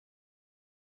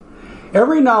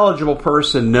Every knowledgeable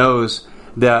person knows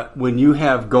that when you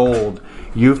have gold,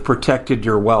 you've protected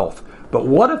your wealth. But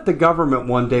what if the government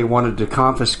one day wanted to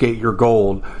confiscate your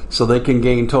gold so they can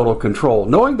gain total control,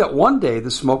 knowing that one day the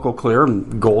smoke will clear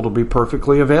and gold will be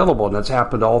perfectly available, and that's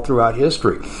happened all throughout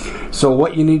history. So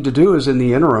what you need to do is, in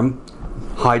the interim,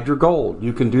 hide your gold.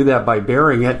 You can do that by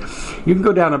burying it. You can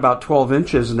go down about 12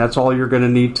 inches, and that's all you're going to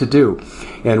need to do.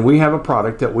 And we have a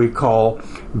product that we call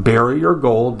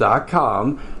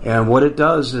buryyourgold.com, and what it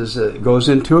does is it goes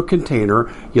into a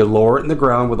container. You lower it in the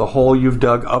ground with a hole you've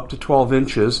dug up to 12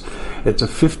 inches. It's a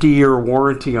 50-year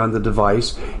warranty on the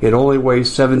device. It only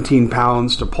weighs 17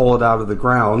 pounds to pull it out of the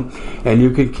ground, and you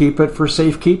can keep it for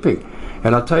safekeeping.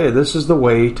 And I'll tell you, this is the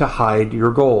way to hide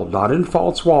your gold. Not in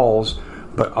false walls,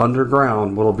 but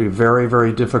underground, will be very,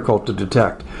 very difficult to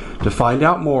detect. To find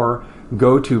out more,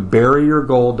 go to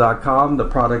buryyourgold.com. The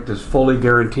product is fully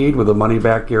guaranteed with a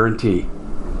money-back guarantee.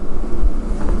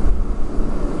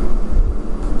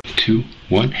 2,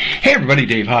 1. Hey everybody,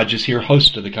 Dave Hodges here,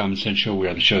 host of the Common Sense Show. We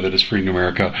are the show that is freeing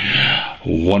America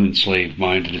one enslaved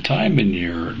mind at a time, and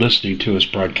you're listening to us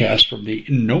broadcast from the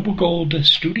Noble Gold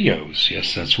Studios.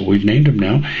 Yes, that's what we've named them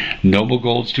now, Noble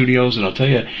Gold Studios. And I'll tell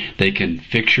you, they can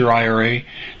fix your IRA,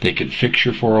 they can fix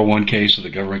your 401k so the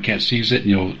government can't seize it,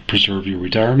 and you'll preserve your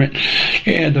retirement,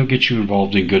 and they'll get you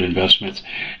involved in good investments.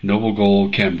 Noble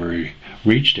Gold can be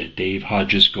reached at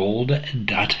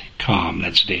davehodgesgold.com.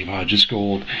 That's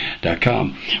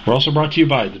davehodgesgold.com. We're also brought to you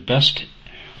by the best,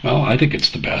 well, I think it's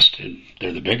the best, and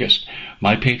they're the biggest,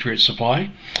 My Patriot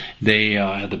Supply. They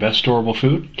have the best storable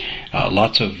food.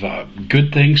 Lots of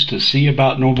good things to see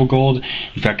about Noble Gold.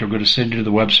 In fact, I'm going to send you to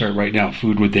the website right now,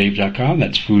 foodwithdave.com.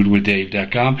 That's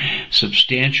foodwithdave.com.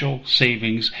 Substantial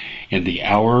savings, and the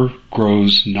hour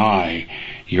grows nigh.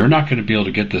 You're not going to be able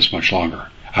to get this much longer.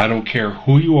 I don't care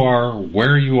who you are,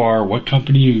 where you are, what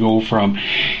company you go from.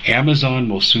 Amazon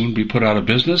will soon be put out of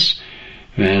business,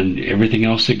 and everything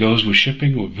else that goes with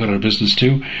shipping will be put out of business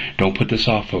too. Don't put this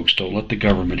off, folks. Don't let the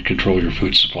government control your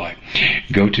food supply.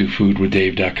 Go to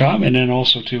foodwithdave.com. And then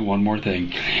also, too, one more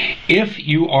thing. If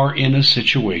you are in a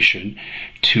situation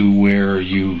to where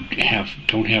you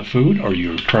don't have food, or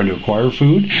you're trying to acquire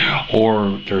food,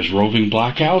 or there's roving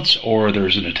blackouts, or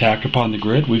there's an attack upon the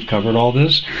grid, we've covered all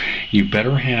this, you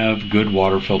better have good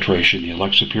water filtration. The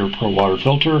Alexa Pure Pro Water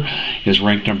Filter is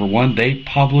ranked number 1. They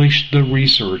published the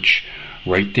research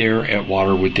right there at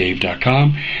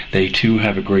waterwithdave.com. They too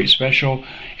have a great special,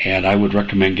 and I would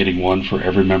recommend getting one for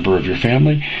every member of your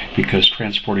family because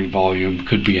transporting volume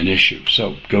could be an issue.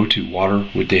 So go to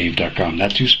waterwithdave.com.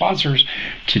 That's who sponsors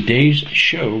today's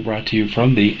show, brought to you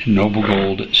from the Noble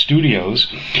Gold Studios.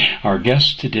 Our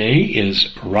guest today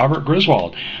is Robert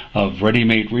Griswold of Ready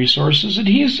Made Resources, and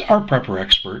he's our prepper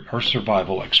expert, our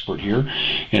survival expert here.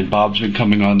 And Bob's been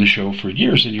coming on the show for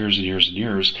years and years and years and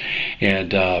years,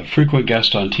 and frequent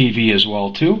guest on TV as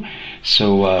well too.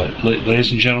 So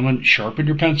ladies and gentlemen, sharpen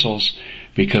your pencils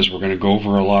because we're going to go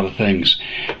over a lot of things.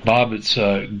 Bob, it's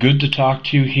good to talk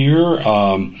to you here,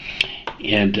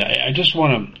 and I just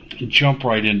want to jump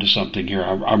right into something here.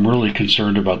 I'm really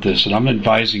concerned about this, and I'm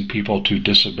advising people to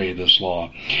disobey this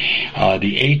law.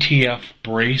 The ATF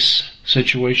brace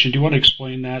situation. Do you want to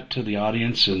explain that to the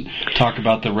audience and talk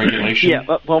about the regulation?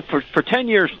 Yeah, well, for 10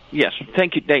 years, yes.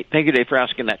 Thank you, Dave, for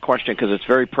asking that question because it's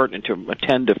very pertinent to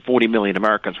 10 to 40 million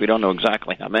Americans. We don't know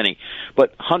exactly how many,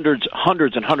 but hundreds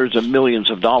and hundreds of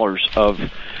millions of dollars of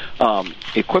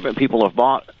equipment people have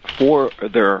bought for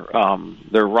their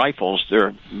rifles,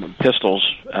 their pistols,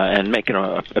 and making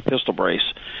a pistol brace.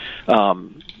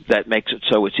 That makes it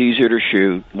so it's easier to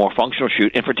shoot, more functional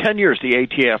shoot. And for 10 years, the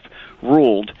ATF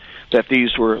ruled that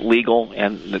these were legal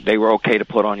and that they were okay to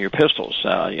put on your pistols.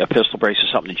 A pistol brace is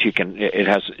something that you can, it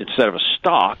has, instead of a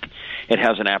stock, it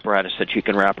has an apparatus that you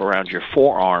can wrap around your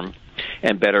forearm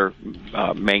and better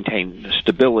maintain the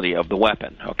stability of the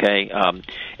weapon, okay?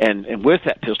 And with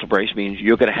that pistol brace means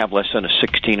you're going to have less than a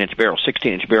 16-inch barrel.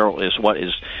 16-inch barrel is what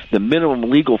is the minimum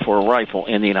legal for a rifle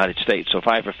in the United States. So if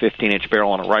I have a 15-inch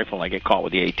barrel on a rifle and I get caught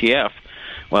with the ATF,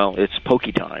 well, it's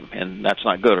pokey time, and that's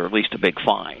not good, or at least a big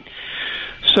fine.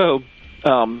 So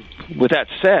with that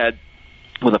said,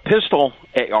 with a pistol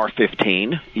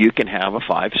AR-15, you can have a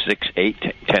 5, 6, 8,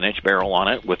 10-inch barrel on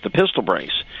it with the pistol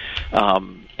brace.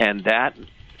 And that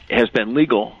has been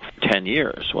legal for 10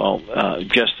 years. Well,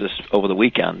 just this over the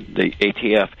weekend, the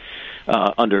ATF,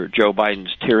 under Joe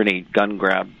Biden's tyranny, gun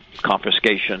grab,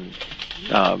 confiscation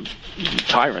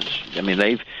tyrants, I mean,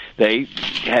 they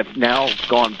have now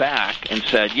gone back and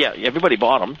said, yeah, everybody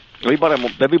bought them.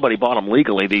 Everybody bought them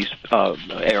legally, these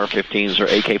AR-15s or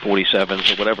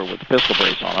AK-47s or whatever with the pistol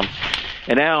brace on them.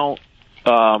 And now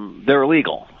they're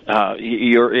illegal.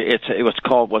 it's what's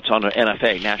called what's on the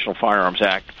NFA, National Firearms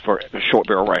Act, for a short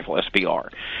barrel rifle, SBR.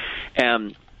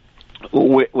 And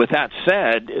with that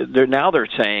said, they're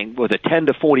saying with a 10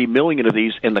 to 40 million of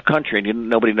these in the country, and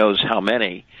nobody knows how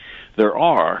many there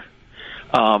are.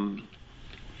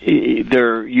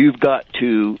 You've got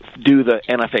to do the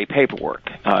NFA paperwork.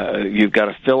 You've got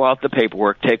to fill out the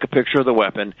paperwork, take a picture of the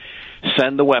weapon,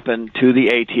 send the weapon to the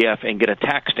ATF, and get a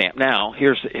tax stamp. Now,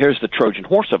 here's the Trojan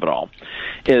horse of it all: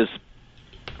 is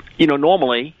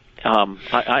normally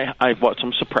I bought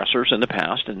some suppressors in the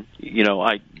past, and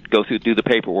I go through do the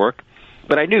paperwork.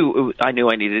 But I knew I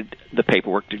needed the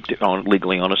paperwork to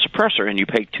legally on a suppressor, and you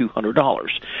pay $200.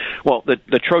 Well,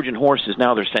 the Trojan horse is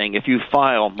now they're saying if you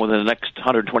file within the next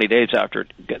 120 days after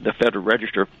the Federal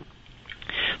Register,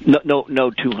 no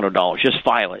 $200. Just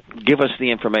file it. Give us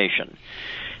the information.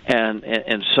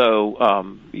 And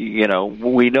so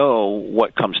we know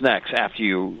what comes next after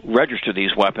you register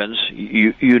these weapons.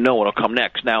 You know what'll come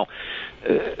next. Now,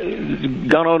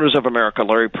 Gun Owners of America,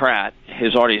 Larry Pratt,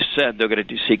 has already said they're going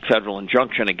to seek federal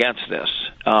injunction against this.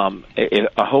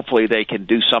 Hopefully, they can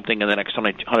do something in the next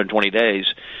 120 days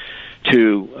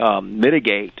to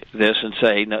mitigate this and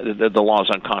say the law is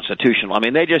unconstitutional. I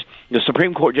mean, the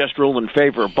Supreme Court just ruled in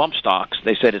favor of bump stocks.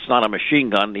 They said it's not a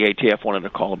machine gun. The ATF wanted to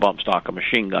call a bump stock a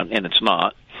machine gun, and it's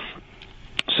not.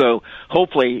 So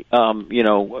hopefully, we're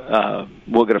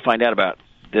going to find out about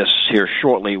this here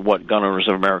shortly, what Gun Owners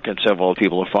of America and several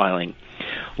people are filing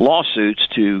lawsuits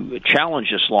to challenge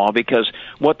this law, because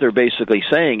what they're basically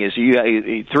saying is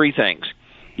three things.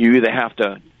 You either have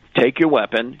to take your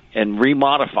weapon and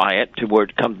remodify it to where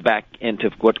it comes back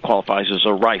into what qualifies as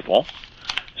a rifle.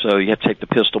 So you have to take the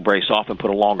pistol brace off and put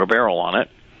a longer barrel on it,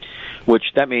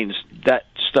 which that means that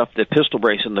stuff, the pistol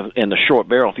brace in the short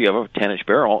barrel, if you have a 10-inch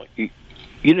barrel,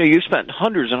 you spent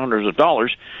hundreds and hundreds of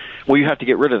dollars. Well, you have to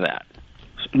get rid of that.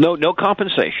 No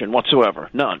compensation whatsoever,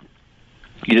 none.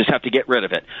 You just have to get rid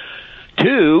of it.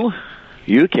 2,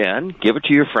 you can give it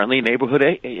to your friendly neighborhood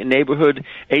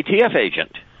ATF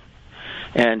agent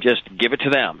and just give it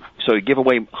to them. So you give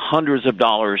away hundreds of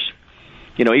dollars.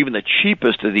 Even the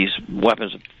cheapest of these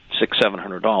weapons,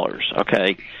 $600-700.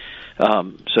 Okay,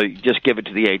 so you just give it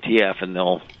to the ATF and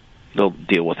they'll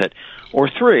deal with it. Or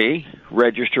 3,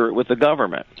 register it with the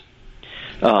government.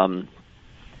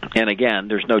 And again,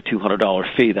 there's no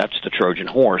 $200 fee. That's the Trojan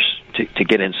horse to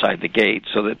get inside the gate,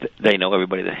 so that they know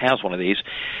everybody that has one of these.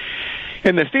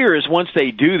 And the fear is once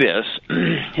they do this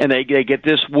and they get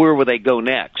this, where will they go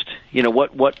next?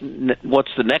 What's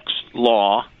the next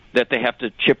law that they have to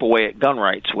chip away at gun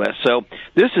rights with? So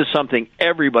this is something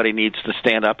everybody needs to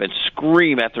stand up and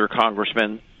scream at their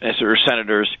congressmen, as their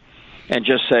senators, and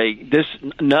just say,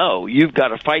 no, you've got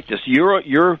to fight this.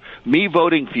 Me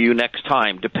voting for you next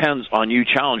time depends on you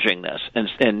challenging this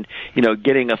and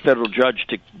getting a federal judge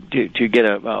to get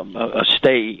a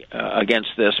stay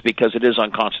against this, because it is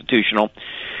unconstitutional.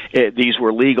 These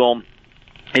were legal.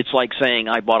 It's like saying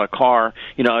I bought a car.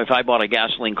 If I bought a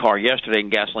gasoline car yesterday and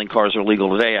gasoline cars are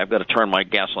legal today, I've got to turn my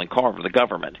gasoline car over to the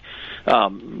government,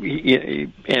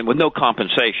 and with no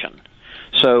compensation.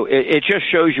 So it just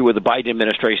shows you where the Biden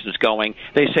administration is going.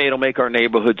 They say it'll make our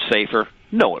neighborhoods safer.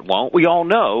 No, it won't. We all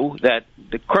know that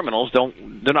the criminals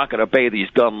they're not going to obey these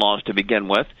gun laws to begin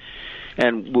with.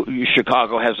 And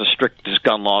Chicago has the strictest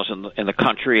gun laws in the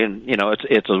country, and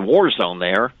it's a war zone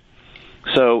there.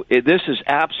 So this is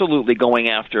absolutely going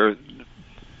after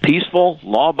peaceful,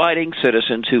 law-abiding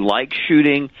citizens who like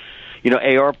shooting,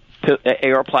 AR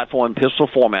platform and pistol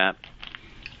format,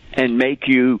 and make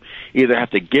you either have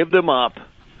to give them up,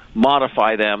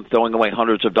 modify them, throwing away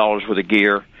hundreds of dollars worth of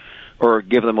gear, or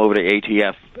give them over to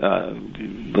ATF with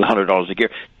 $100 of gear.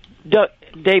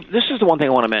 Dave, this is the one thing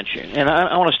I want to mention, and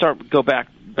I want to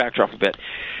backdrop a bit.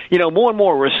 More and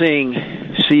more we're seeing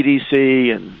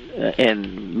CDC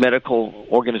and medical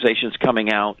organizations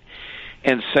coming out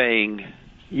and saying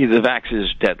the vax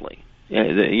is deadly.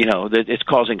 It's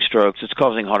causing strokes, it's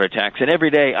causing heart attacks, and every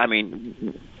day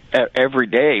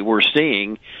we're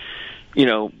seeing,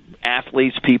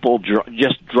 athletes, people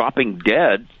just dropping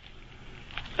dead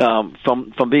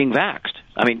from being vaxxed.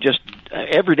 I mean, just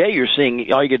every day you're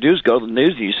seeing. All you can do is go to the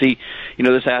news and you see,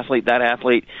 this athlete, that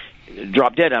athlete,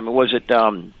 drop dead. I mean, was it?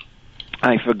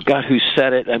 I forgot who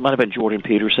said it. It might have been Jordan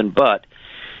Peterson, but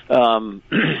on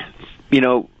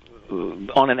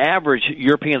an average,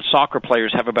 European soccer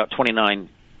players have about 29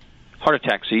 heart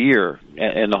attacks a year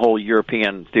in the whole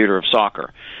European theater of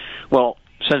soccer. Well,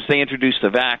 since they introduced the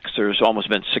vax, there's almost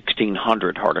been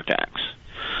 1,600 heart attacks.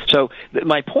 So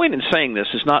my point in saying this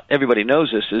is not everybody knows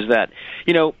this, is that,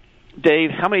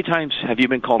 Dave, how many times have you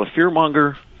been called a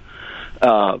fearmonger,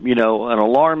 an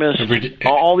alarmist,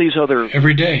 all these other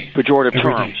every day pejorative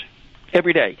terms.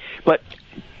 Every day. But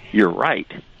you're right.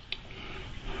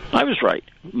 I was right.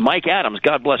 Mike Adams,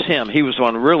 God bless him, he was the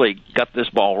one who really got this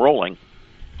ball rolling,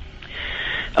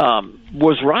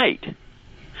 was right.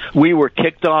 We were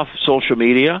kicked off social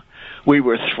media. We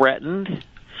were threatened.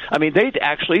 I mean, they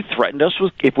actually threatened us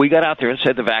with, if we got out there and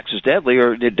said the vax is deadly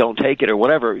or don't take it or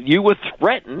whatever, you were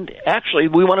threatened. Actually,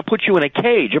 we want to put you in a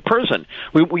cage, a prison.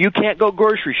 You can't go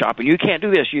grocery shopping. You can't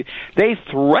do this. They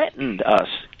threatened us,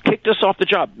 kicked us off the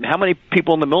job. How many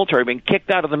people in the military have been kicked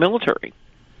out of the military?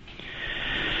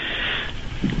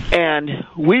 And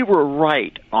we were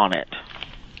right on it.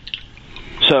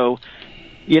 So,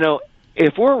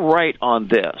 if we're right on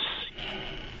this,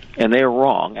 and they're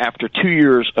wrong, after 2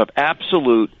 years of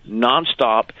absolute,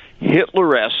 nonstop,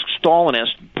 Hitler-esque,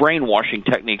 Stalinist brainwashing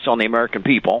techniques on the American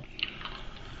people,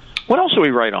 what else are we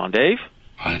right on, Dave?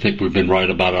 I think we've been right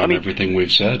about everything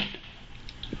we've said.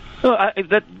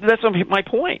 That's my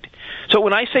point. So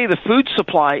when I say the food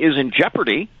supply is in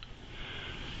jeopardy,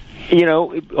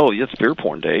 that's fear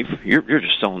porn, Dave. You're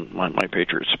just selling my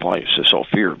Patriot Supply to sell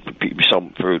fear,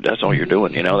 sell food. That's all you're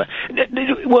doing,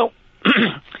 Well,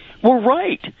 we're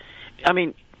right. I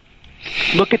mean,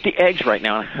 look at the eggs right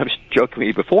now. I was joking with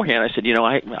you beforehand. I said,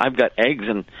 I've got eggs,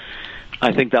 and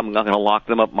I think I'm not going to lock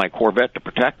them up in my Corvette to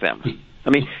protect them. I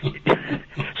mean,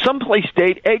 someplace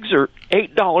state eggs are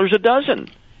 $8 a dozen.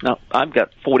 Now, I've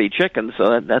got 40 chickens, so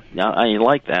I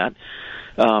like that.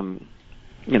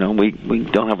 We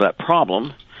don't have that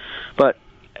problem. But,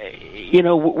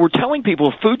 we're telling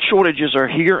people food shortages are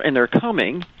here and they're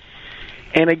coming.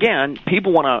 And again,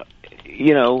 people want to,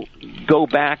 go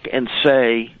back and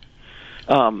say,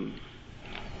 that's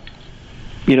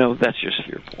just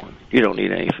fear porn. You don't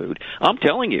need any food. I'm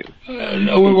telling you.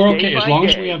 No, we're okay. As long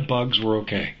as we have bugs, we're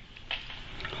okay.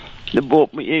 Well,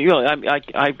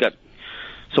 I've got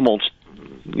some old,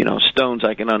 stones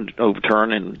I can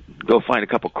overturn and go find a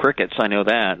couple crickets. I know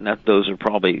that, and those are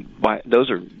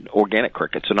organic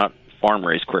crickets. They're not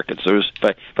farm-raised crickets.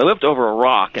 If I lived over a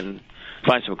rock and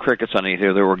find some crickets underneath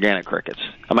here, they're organic crickets.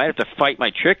 I might have to fight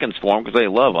my chickens for them because they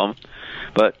love them,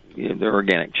 but they're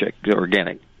organic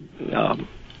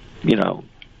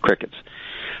crickets.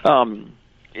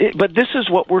 But this is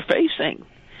what we're facing.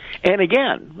 And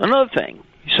again, another thing.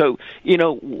 So,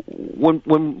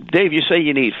 when Dave, you say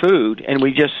you need food, and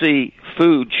we just see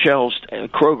food shelves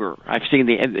at Kroger. I've seen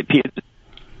they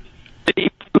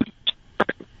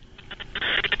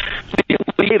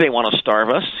want to starve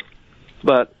us,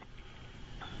 but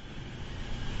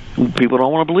people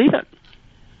don't want to believe it.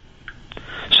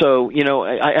 So,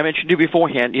 I mentioned to you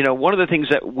beforehand, one of the things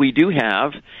that we do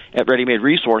have at Ready Made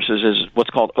Resources is what's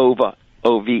called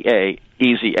OVA,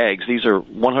 Easy Eggs. These are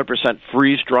 100%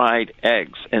 freeze-dried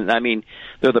eggs, and I mean,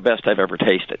 they're the best I've ever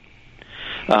tasted.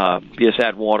 You just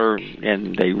add water,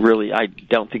 and I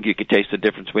don't think you could taste the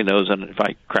difference between those and if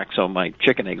I cracked some of my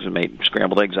chicken eggs and made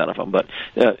scrambled eggs out of them. But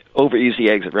over Easy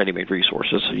Eggs at Ready Made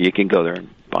Resources, so you can go there and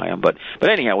buy them. But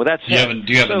anyhow, with that said,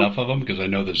 do you have enough of them? Because I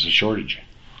know there's a shortage.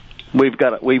 We've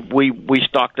got we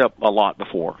stocked up a lot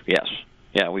before. Yes,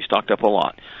 we stocked up a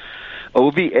lot.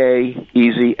 OVA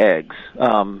Easy Eggs,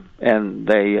 and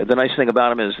the nice thing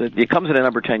about them is that it comes in a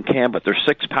number 10 can, but there's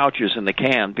 6 pouches in the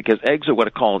can because eggs are what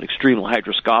are called extremely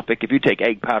hydroscopic. If you take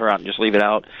egg powder out and just leave it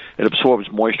out, it absorbs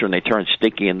moisture and they turn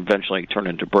sticky and eventually turn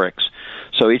into bricks.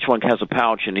 So each one has a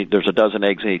pouch, and there's a dozen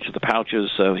eggs in each of the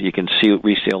pouches, so you can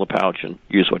reseal the pouch and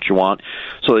use what you want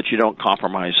so that you don't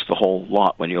compromise the whole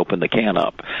lot when you open the can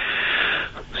up.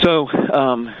 So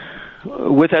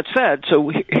with that said, so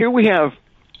here we have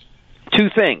two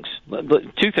things.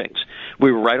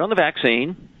 We were right on the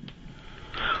vaccine.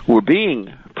 We're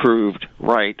being proved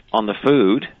right on the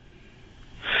food.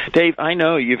 Dave, I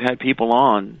know you've had people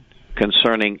on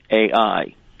concerning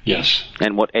AI. Yes.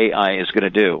 And what AI is going to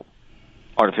do.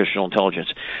 Artificial intelligence.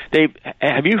 Dave,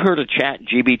 have you heard of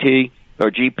ChatGPT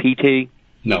or GPT?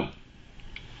 No.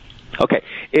 Okay.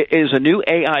 It is a new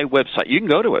AI website. You can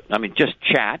go to it. I mean, just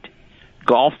chat,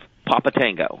 golf, Papa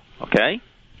Tango. Okay?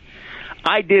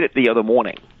 I did it the other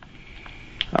morning,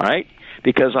 all right,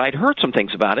 because I'd heard some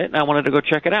things about it, and I wanted to go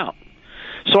check it out.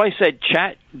 So I said,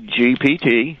 Chat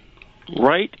GPT,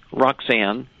 write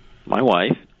Roxanne, my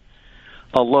wife,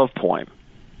 a love poem.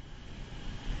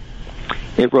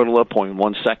 It wrote a love poem in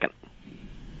 1 second.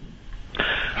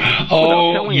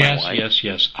 Oh,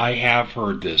 yes. I have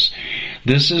heard this.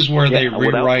 This is where they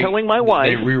rewrite. Telling my wife,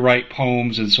 they rewrite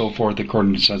poems and so forth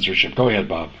according to censorship. Go ahead,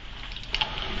 Bob.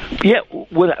 Yeah,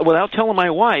 without telling my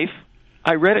wife,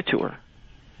 I read it to her.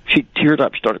 She teared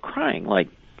up, started crying, like,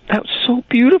 that was so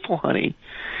beautiful, honey.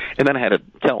 And then I had to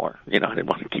tell her, I didn't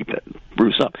want to keep that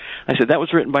Bruce up. I said, that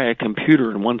was written by a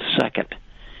computer in 1 second.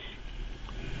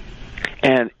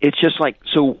 And it's just like,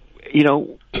 so, we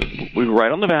were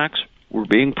right on the vax. We're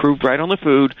being proved right on the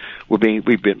food.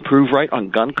 We've been proved right on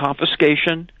gun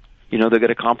confiscation. They're going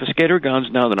to confiscate our guns.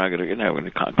 No, they're not going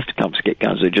to confiscate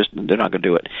guns. They're not going to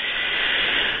do it.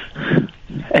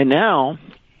 And now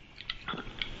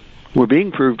we're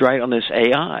being proved right on this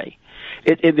AI.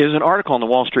 There's an article in the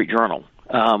Wall Street Journal.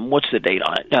 What's the date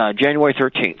on it? January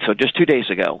 13th, so just 2 days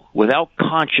ago. Without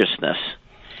consciousness,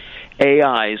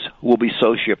 AIs will be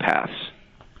sociopaths.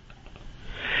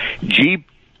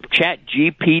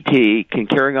 ChatGPT can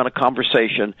carry on a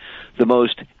conversation. The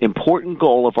most important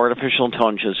goal of artificial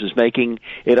intelligence is making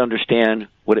it understand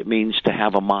what it means to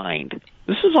have a mind.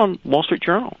 This is on Wall Street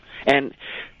Journal. And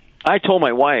I told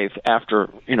my wife after,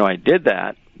 I did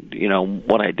that,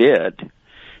 what I did,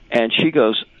 and she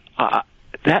goes,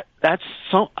 that's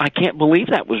so, I can't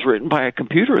believe that was written by a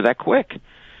computer that quick.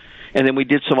 And then we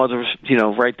did some others,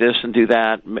 write this and do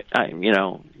that,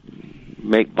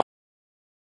 make.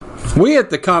 We at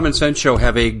the Common Sense Show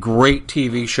have a great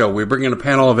TV show. We bring in a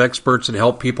panel of experts and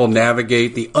help people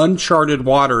navigate the uncharted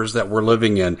waters that we're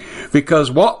living in.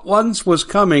 Because what once was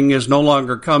coming is no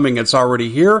longer coming. It's already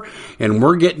here, and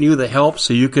we're getting you the help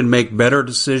so you can make better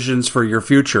decisions for your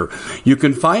future. You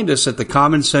can find us at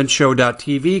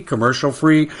thecommonsenseshow.tv,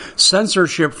 commercial-free,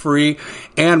 censorship-free,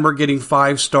 and we're getting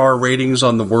 5-star ratings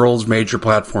on the world's major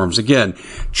platforms. Again,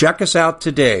 check us out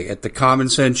today at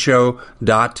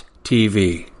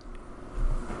thecommonsenseshow.tv.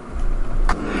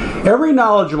 Every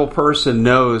knowledgeable person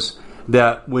knows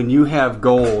that when you have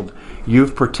gold,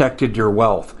 you've protected your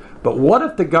wealth. But what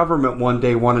if the government one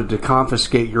day wanted to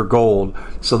confiscate your gold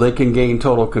so they can gain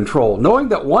total control, knowing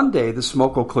that one day the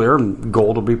smoke will clear and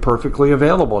gold will be perfectly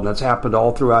available, and that's happened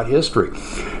all throughout history.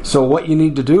 So what you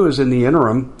need to do is, in the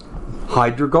interim,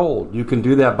 hide your gold. You can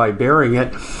do that by burying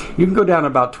it. You can go down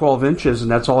about 12 inches, and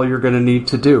that's all you're going to need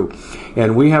to do.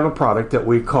 And we have a product that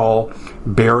we call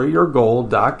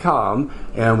buryyourgold.com,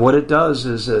 and what it does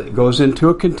is it goes into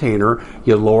a container.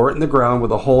 You lower it in the ground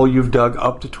with a hole you've dug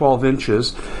up to 12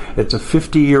 inches. It's a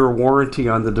 50-year warranty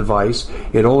on the device.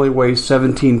 It only weighs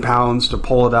 17 pounds to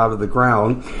pull it out of the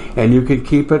ground, and you can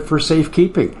keep it for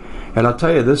safekeeping. And I'll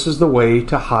tell you, this is the way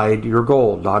to hide your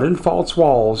gold. Not in false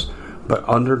walls, but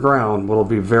underground will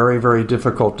be very, very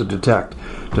difficult to detect.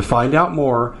 To find out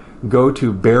more, go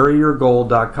to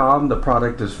buryyourgold.com. The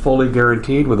product is fully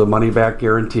guaranteed with a money-back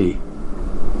guarantee.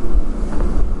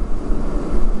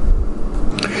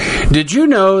 Did you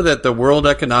know that the World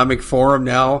Economic Forum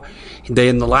now,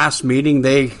 in the last meeting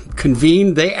they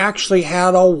convened, they actually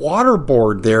had a water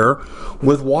board there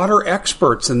with water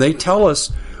experts, and they tell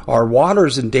us our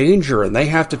water's in danger and they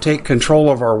have to take control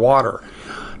of our water.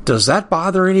 Does that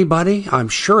bother anybody? I'm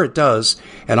sure it does.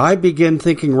 And I begin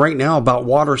thinking right now about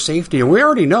water safety. And we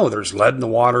already know there's lead in the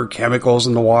water, chemicals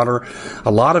in the water.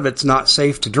 A lot of it's not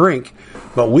safe to drink.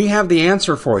 But we have the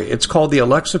answer for you. It's called the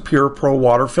Alexa Pure Pro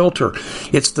Water Filter.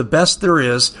 It's the best there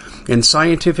is, and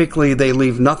scientifically they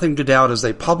leave nothing to doubt as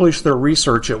they publish their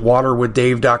research at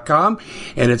waterwithdave.com,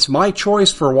 and it's my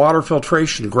choice for water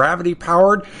filtration. Gravity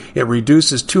powered, it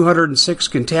reduces 206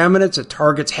 contaminants, it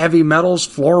targets heavy metals,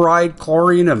 fluoride,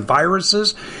 chlorine, and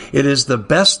viruses. It is the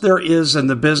best there is in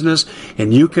the business,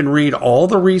 and you can read all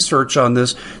the research on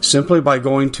this simply by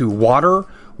going to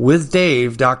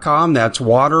waterwithdave.com. That's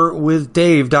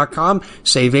waterwithdave.com.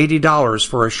 Save $80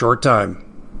 for a short time.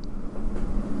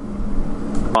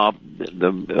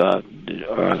 The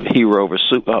hero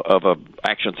of a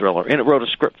action thriller, and it wrote a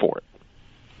script for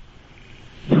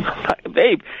it.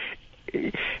 Babe,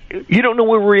 you don't know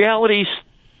where reality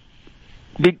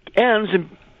ends and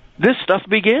this stuff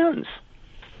begins.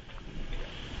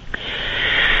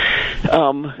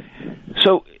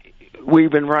 So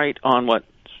we've been right on what?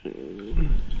 The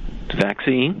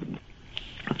vaccine.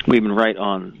 We've been right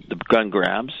on the gun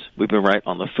grabs. We've been right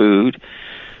on the food.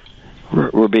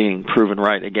 We're being proven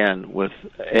right again with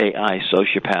AI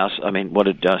sociopaths. I mean, what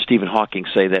did Stephen Hawking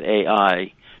say? That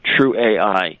AI, true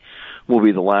AI, will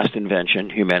be the last invention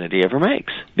humanity ever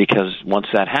makes. Because once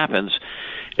that happens,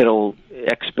 it'll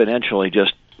exponentially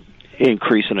just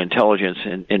increase in intelligence,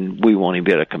 and we won't even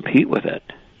be able to compete with it.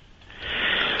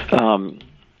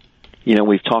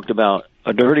 We've talked about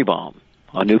a dirty bomb,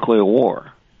 a nuclear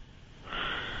war.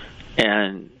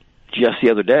 And just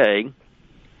the other day,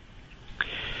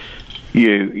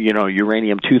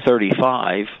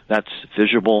 uranium-235, that's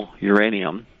fissionable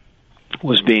uranium,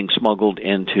 was being smuggled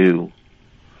into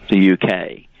the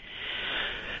UK.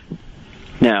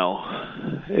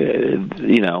 Now,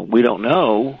 we don't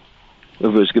know if it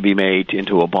was going to be made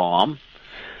into a bomb,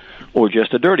 or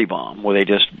just a dirty bomb, where they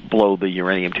just blow the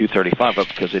uranium-235 up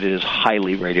because it is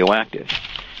highly radioactive.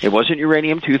 It wasn't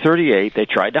uranium-238. They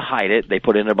tried to hide it. They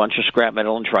put in a bunch of scrap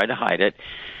metal and tried to hide it.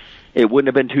 It wouldn't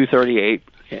have been 238,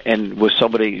 and was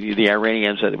somebody, the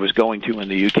Iranians that it was going to in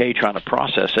the UK, trying to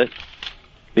process it,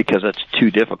 because that's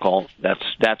too difficult. That's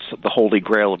the holy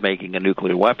grail of making a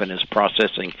nuclear weapon, is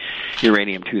processing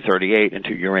uranium-238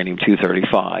 into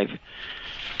uranium-235.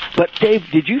 But, Dave,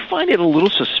 did you find it a little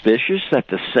suspicious that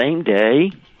the same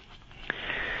day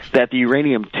that the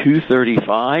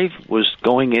uranium-235 was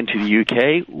going into the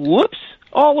UK, whoops,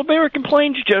 all American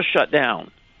planes just shut down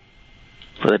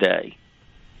for the day?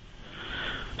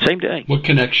 Same day. What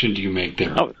connection do you make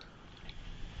there?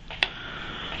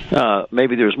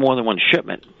 Maybe there's more than one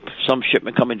shipment. Some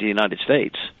shipment coming to the United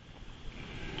States.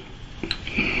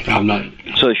 I'm not.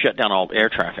 So they shut down all air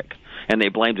traffic, and they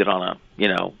blamed it on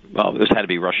this had to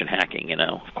be Russian hacking,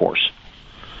 of course.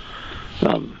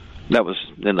 That was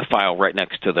in the file right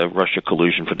next to the Russia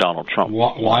collusion for Donald Trump.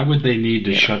 Why would they need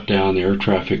to shut down air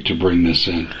traffic to bring this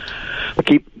in? To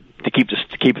keep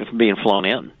it from being flown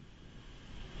in.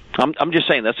 I'm just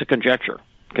saying that's a conjecture.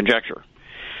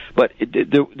 But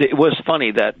it was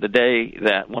funny that the day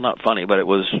that, well, not funny, but it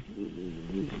was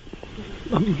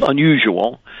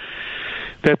unusual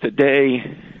that the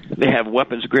day they have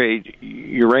weapons-grade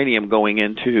uranium going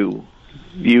into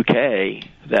the UK,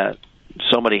 that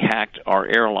somebody hacked our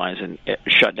airlines and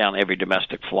shut down every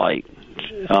domestic flight.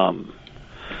 I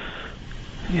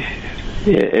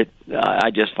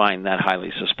just find that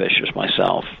highly suspicious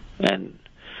myself. And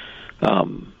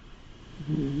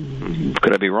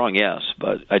could I be wrong? Yes,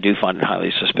 but I do find it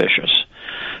highly suspicious.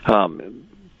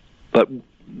 But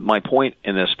my point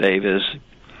in this, Dave, is,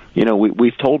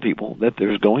 we've told people that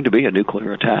there's going to be a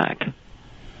nuclear attack.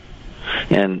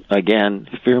 And again,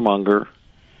 fearmonger,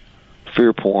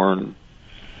 fear porn,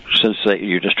 since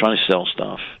you're just trying to sell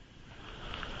stuff.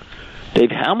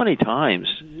 Dave, how many times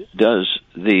does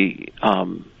the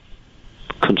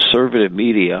conservative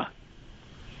media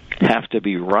have to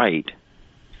be right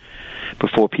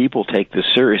before people take this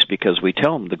serious? Because we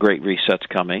tell them the Great Reset's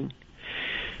coming.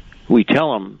 We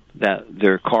tell them that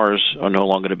their cars are no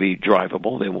longer to be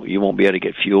drivable. You won't be able to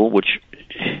get fuel, which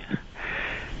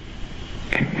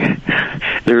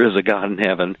there is a God in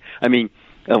heaven. I mean,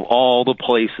 of all the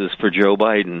places for Joe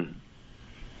Biden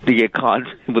to get caught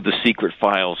with the secret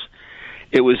files,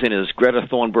 it was in his Greta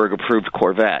Thunberg-approved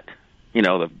Corvette,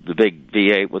 the big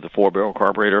V8 with the 4-barrel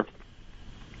carburetor.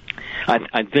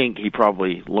 I think he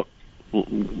probably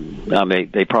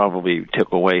they probably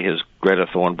took away his Greta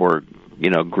Thunberg,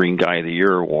 Green Guy of the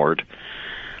Year award.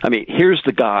 I mean, here's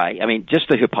the guy. I mean, just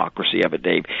the hypocrisy of it,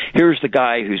 Dave. Here's the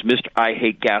guy who's Mr. I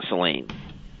Hate Gasoline,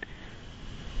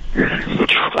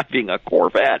 driving a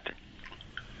Corvette,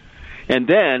 and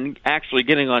then actually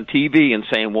getting on TV and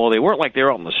saying, well, they weren't like they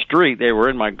were out on the street. They were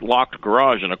in my locked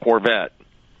garage in a Corvette.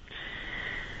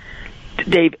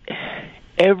 Dave,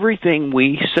 everything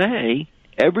we say,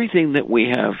 everything that we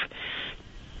have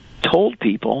told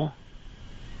people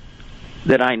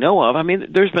that I know of, I mean,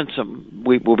 there's been some,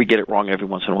 we get it wrong every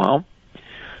once in a while,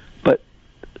 but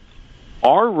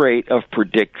our rate of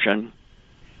prediction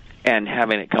and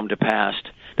having it come to pass,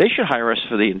 they should hire us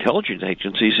for the intelligence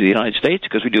agencies of the United States,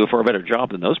 because we do a far better job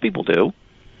than those people do.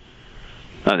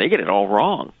 They get it all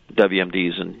wrong.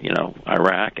 WMDs in,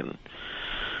 Iraq, and,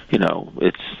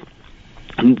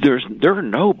 there are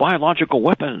no biological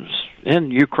weapons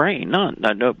in Ukraine, none.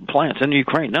 No plants in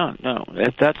Ukraine, none. No,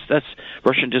 that's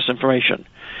Russian disinformation.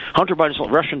 Hunter Biden's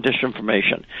Russian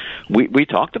disinformation. We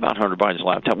talked about Hunter Biden's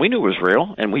laptop. We knew it was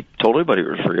real, and we told everybody it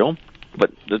was real.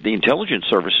 But the intelligence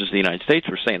services of the United States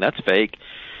were saying that's fake.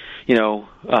 Trump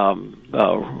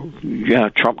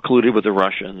colluded with the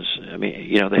Russians. I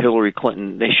mean, the Hillary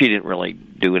Clinton, she didn't really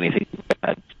do anything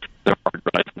bad. The hard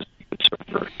drive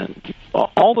and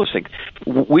all those things.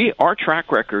 Our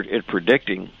track record in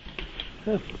predicting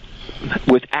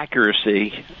with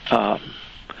accuracy,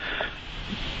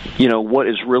 what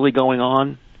is really going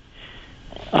on.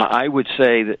 I would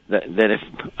say that if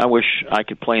I wish I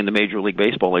could play in the Major League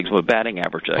Baseball leagues with a batting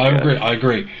average. I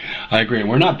agree. And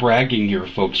we're not bragging here,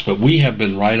 folks, but we have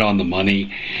been right on the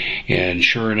money. And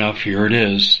sure enough, here it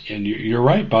is. And you're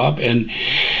right, Bob. And,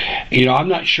 I'm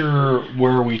not sure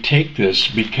where we take this,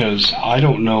 because I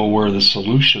don't know where the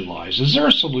solution lies. Is there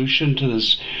a solution to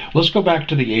this? Let's go back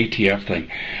to the ATF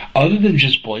thing. Other than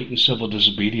just blatant civil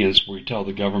disobedience, where we tell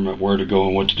the government where to go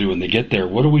and what to do when they get there,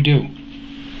 what do we do?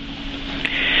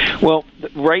 Well,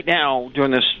 right now,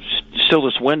 during this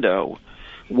window,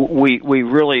 we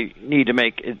really need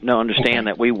to understand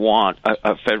that we want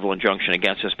a federal injunction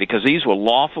against this, because these were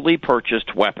lawfully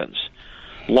purchased weapons,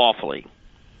 lawfully.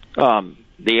 The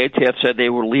ATF said they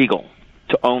were legal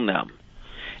to own them.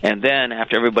 And then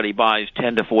after everybody buys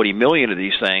 10 to 40 million of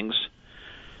these things,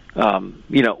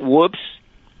 whoops,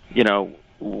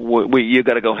 you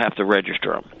got to go have to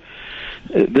register them.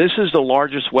 This is the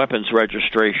largest weapons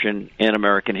registration in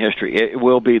American history. It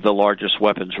will be the largest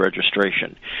weapons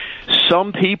registration.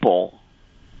 Some people,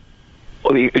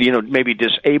 maybe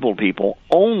disabled people,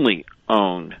 only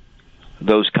own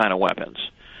those kind of weapons.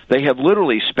 They have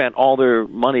literally spent all their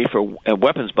money for a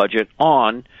weapons budget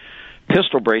on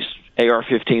pistol-braced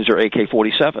AR-15s or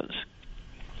AK-47s,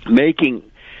 making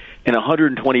in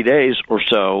 120 days or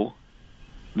so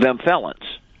them felons.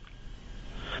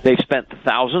 They've spent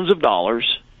thousands of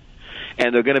dollars,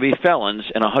 and they're going to be felons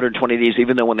in 120 days,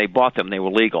 even though when they bought them they were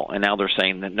legal, and now they're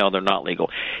saying that no, they're not legal.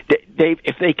 Dave,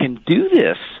 if they can do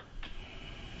this,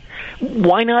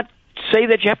 why not say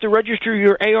that you have to register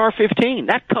your AR-15?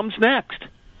 That comes next.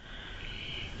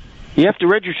 You have to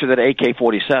register that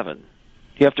AK-47.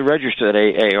 You have to register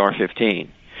that AR-15.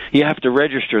 You have to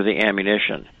register the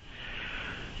ammunition.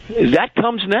 That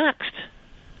comes next.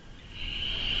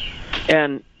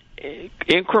 And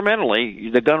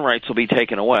incrementally, the gun rights will be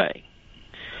taken away.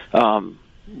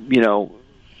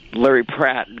 Larry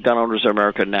Pratt, Gun Owners of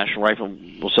America, National Rifle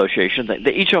Association,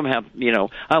 they each of them have,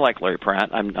 I like Larry Pratt.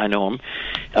 I know him.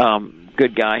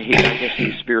 Good guy. I guess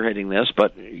he's spearheading this.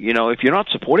 But, if you're not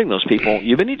supporting those people,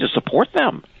 you need to support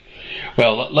them.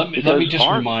 Well, let me just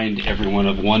remind everyone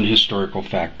of one historical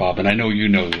fact, Bob, and I know you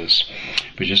know this,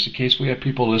 but just in case we have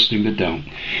people listening that don't.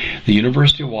 The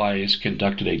University of Hawaii has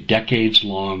conducted a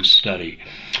decades-long study,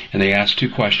 and they asked two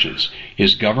questions.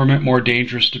 Is government more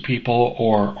dangerous to people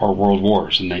or world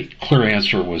wars? And the clear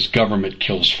answer was government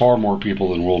kills far more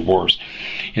people than world wars.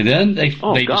 And then they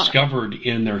discovered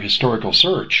in their historical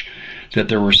search that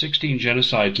there were 16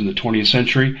 genocides in the 20th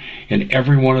century, and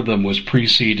every one of them was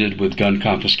preceded with gun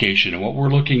confiscation. And what we're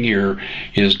looking here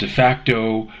is de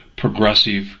facto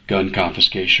progressive gun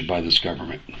confiscation by this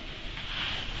government.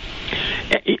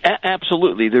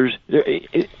 Absolutely.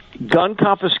 Gun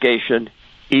confiscation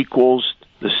equals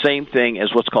the same thing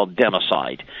as what's called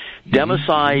democide.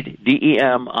 Democide,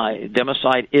 D-E-M-I,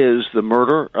 democide is the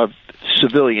murder of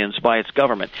civilians by its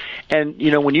government. And,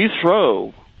 when you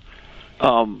throw...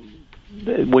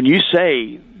 when you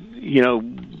say,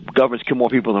 governments kill more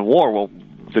people than war, well,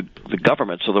 the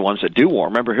governments are the ones that do war.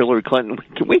 Remember Hillary Clinton?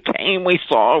 We came, we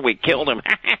saw, we killed him.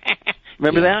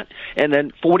 Remember that? And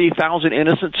then 40,000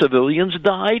 innocent civilians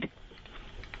died?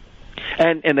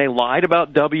 And they lied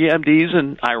about WMDs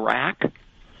in Iraq?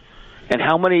 And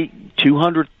how many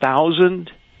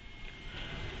 200,000,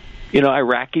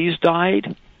 Iraqis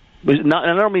died? I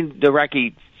don't mean the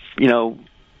Iraqi,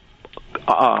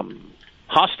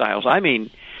 hostiles. I mean,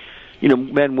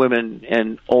 men, women,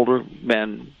 and older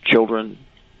men, children.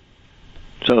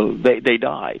 So they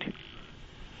died.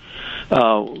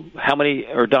 How many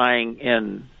are dying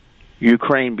in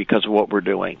Ukraine because of what we're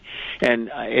doing?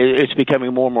 And it's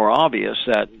becoming more and more obvious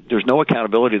that there's no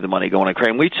accountability to the money going to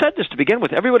Ukraine. We said this to begin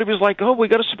with. Everybody was like, "Oh, we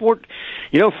got to support,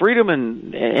 freedom,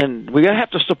 and we got to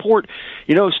have to support,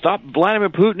 stop Vladimir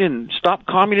Putin and stop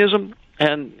communism."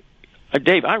 And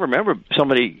Dave, I remember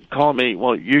somebody calling me,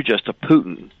 "Well, you're just a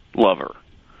Putin lover."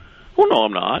 Well, no,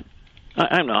 I'm not.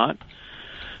 I'm not.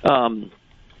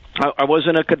 I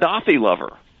wasn't a Gaddafi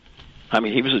lover. I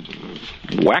mean, he was a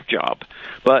whack job.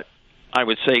 But I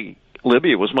would say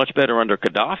Libya was much better under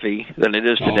Gaddafi than it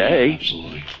is today. Yeah,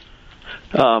 absolutely.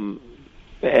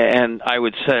 And I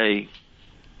would say,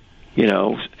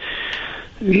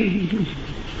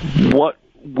 what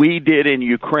we did in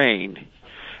Ukraine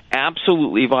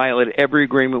absolutely violated every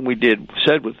agreement we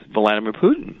said with Vladimir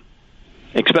Putin,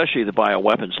 especially the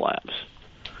bioweapons labs,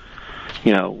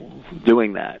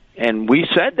 doing that. And we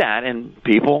said that, and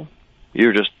people,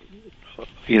 you're just,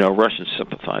 Russian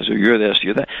sympathizer, you're this,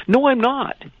 you're that. No, I'm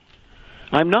not.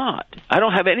 I'm not. I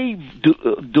don't have any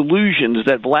delusions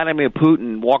that Vladimir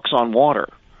Putin walks on water.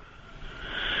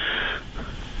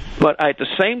 But at the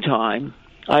same time,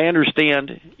 I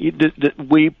understand that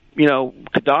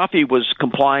Gaddafi was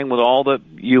complying with all the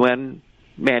UN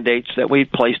mandates that we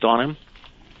placed on him.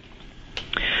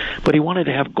 But he wanted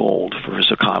to have gold for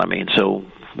his economy, and so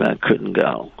that couldn't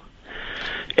go.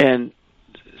 And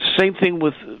same thing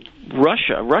with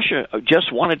Russia. Russia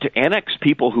just wanted to annex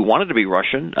people who wanted to be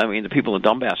Russian. I mean, the people in the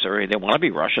Donbass area, they want to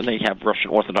be Russian. They have Russian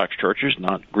Orthodox churches,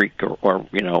 not Greek or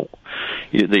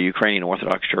the Ukrainian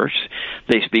Orthodox Church.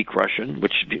 They speak Russian,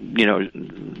 which,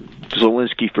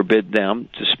 Zelensky forbid them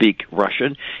to speak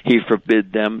Russian. He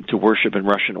forbid them to worship in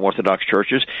Russian Orthodox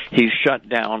churches. He shut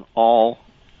down all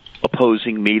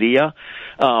opposing media.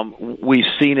 We've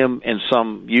seen him in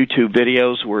some YouTube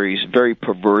videos where he's very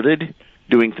perverted,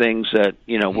 doing things that,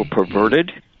 were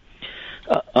perverted.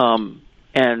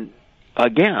 And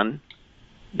again,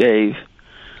 Dave,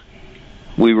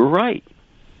 we were right.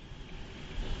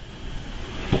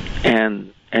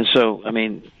 And so,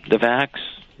 the vax,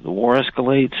 the war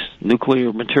escalates,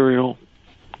 nuclear material,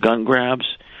 gun grabs,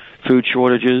 food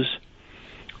shortages,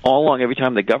 all along, every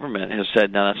time the government has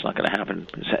said, no, that's not going to happen,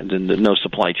 no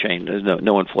supply chain, there's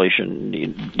no inflation,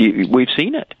 we've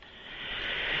seen it.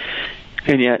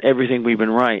 And yet, everything we've been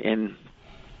right. And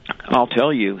I'll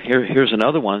tell you, here's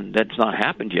another one that's not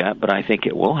happened yet, but I think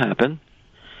it will happen.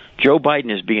 Joe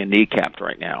Biden is being kneecapped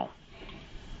right now.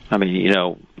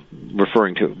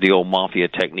 Referring to the old mafia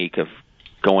technique of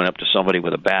going up to somebody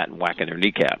with a bat and whacking their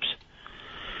kneecaps,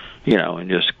 and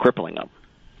just crippling them.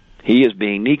 He is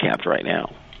being kneecapped right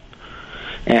now.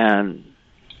 And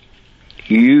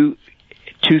two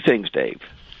things, Dave.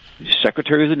 The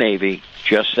Secretary of the Navy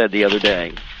just said the other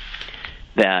day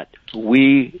that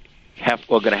we're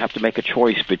going to have to make a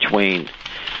choice between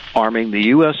arming the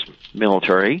U.S.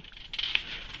 military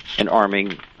and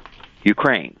arming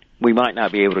Ukraine. We might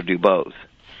not be able to do both.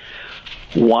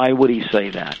 Why would he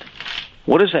say that?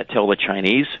 What does that tell the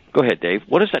Chinese? Go ahead, Dave.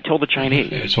 What does that tell the Chinese?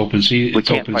 It's open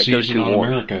season on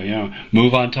America, yeah.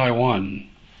 Move on Taiwan.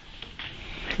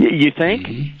 You think?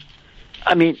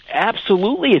 Mm-hmm.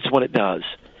 Absolutely it's what it does.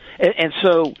 And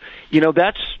so,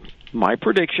 that's my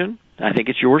prediction. I think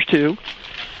it's yours too,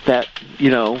 that,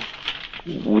 they're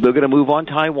going to move on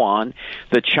Taiwan.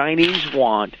 The Chinese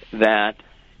want that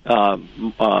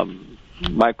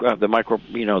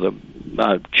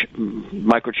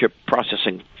microchip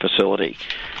processing facility.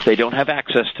 They don't have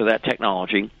access to that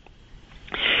technology.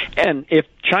 And if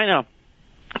China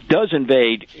does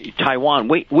invade Taiwan,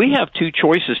 we have two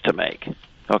choices to make.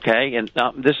 Okay, and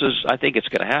I think it's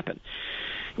going to happen.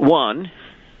 One,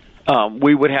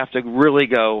 we would have to really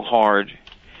go hard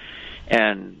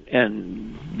and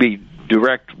be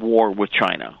direct war with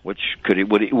China, which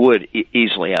would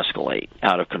easily escalate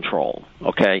out of control.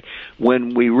 Okay,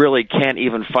 when we really can't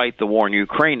even fight the war in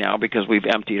Ukraine now because we've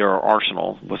emptied our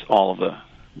arsenal with all of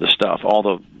the stuff, all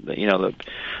the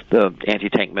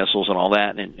anti-tank missiles and all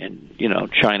that, and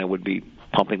China would be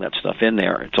pumping that stuff in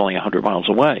there. It's only 100 miles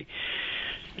away,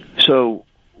 so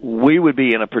we would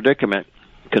be in a predicament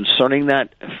concerning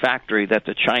that factory that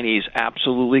the Chinese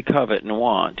absolutely covet and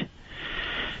want.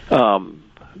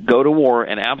 Go to war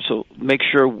and make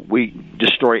sure we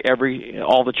destroy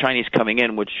all the Chinese coming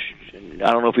in, which I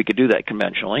don't know if we could do that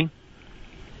conventionally.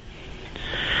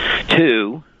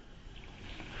 2,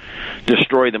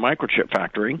 destroy the microchip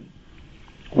factory,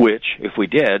 which, if we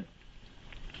did,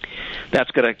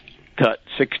 that's going to cut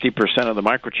 60% of the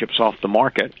microchips off the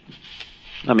market.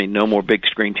 No more big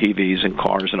screen TVs and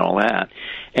cars and all that.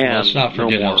 And let's not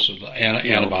forget also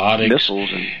antibiotics,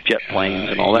 missiles and jet planes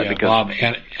and all that, because Bob,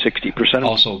 60%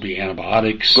 also be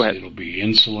antibiotics. It'll be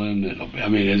insulin.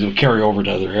 It'll carry over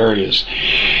to other areas.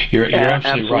 You're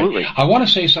absolutely right. I want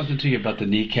to say something to you about the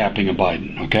kneecapping of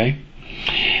Biden. Okay,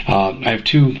 I have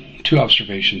two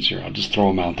observations here. I'll just throw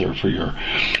them out there for your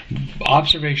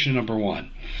observation. Number one.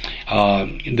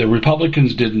 The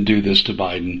Republicans didn't do this to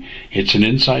Biden. It's an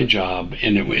inside job,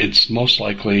 and it's most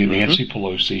likely Nancy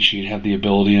Pelosi. She'd have the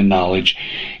ability and knowledge,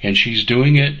 and she's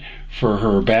doing it for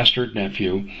her bastard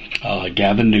nephew,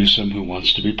 Gavin Newsom, who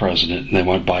wants to be president, and they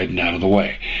want Biden out of the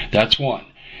way. That's one.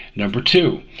 Number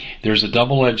 2, there's a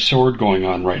double-edged sword going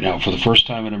on right now. For the first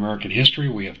time in American history,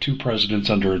 we have 2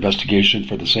 presidents under investigation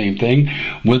for the same thing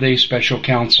with a special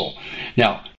counsel.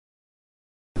 Now,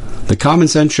 the Common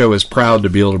Sense Show is proud to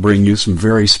be able to bring you some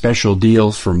very special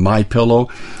deals from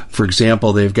MyPillow. For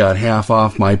example, they've got half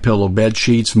off MyPillow bed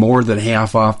sheets, more than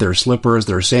half off their slippers,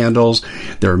 their sandals,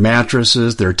 their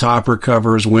mattresses, their topper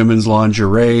covers, women's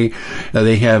lingerie.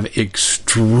 They have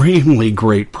extremely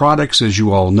great products, as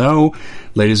you all know.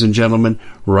 Ladies and gentlemen,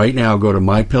 right now go to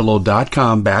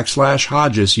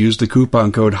mypillow.com/Hodges. Use the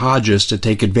coupon code Hodges to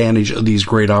take advantage of these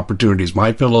great opportunities.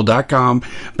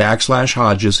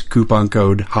 mypillow.com/Hodges, coupon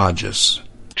code Hodges.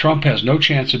 Trump has no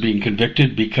chance of being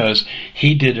convicted because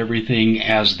he did everything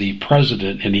as the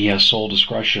president and he has sole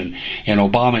discretion, and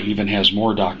Obama even has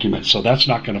more documents, so that's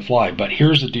not going to fly. But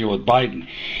here's the deal with Biden.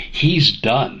 He's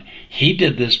done. He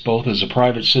did this both as a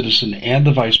private citizen and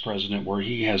the vice president, where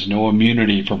he has no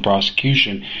immunity from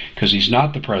prosecution because he's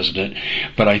not the president.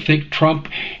 But I think Trump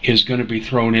is going to be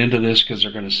thrown into this because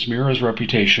they're going to smear his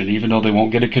reputation, even though they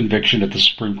won't get a conviction at the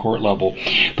Supreme Court level.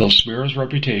 They'll smear his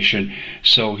reputation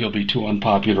so he'll be too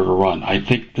unpopular to run. I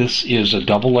think this is a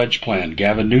double-edged plan.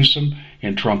 Gavin Newsom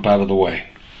and Trump out of the way.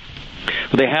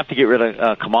 Well, they have to get rid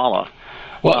of Kamala.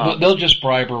 Well, they'll just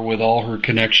bribe her with all her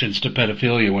connections to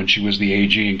pedophilia when she was the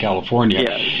AG in California,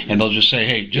 and they'll just say,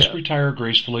 "Hey, just retire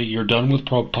gracefully. You're done with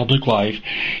public life,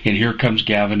 and here comes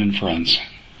Gavin and friends."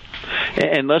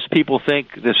 Unless people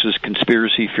think this is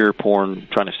conspiracy, fear porn,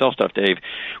 trying to sell stuff, Dave,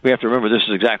 we have to remember this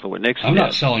is exactly what Nixon I'm did.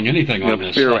 not selling anything on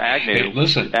this. Spiro Agnew, hey,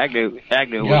 listen.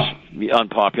 Agnew was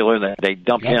unpopular, and they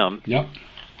dumped him,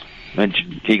 and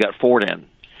he got Ford in.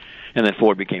 And then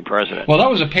Ford became president. Well, that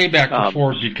was a payback for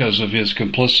Ford because of his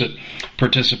complicit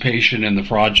participation in the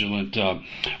fraudulent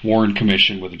Warren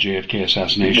Commission with the JFK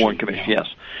assassination. Warren Commission, yes.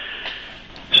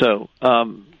 So,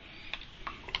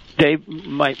 Dave,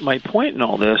 my point in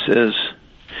all this is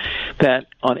that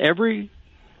on every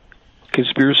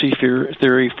conspiracy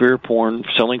theory, fear porn,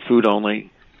 selling food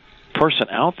only person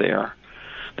out there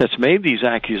that's made these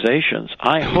accusations,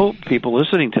 I hope people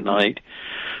listening tonight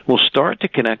will start to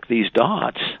connect these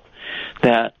dots.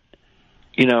 That,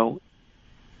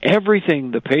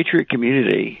 everything the Patriot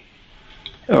community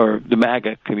or the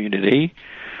MAGA community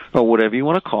or whatever you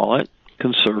want to call it,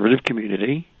 conservative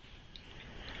community,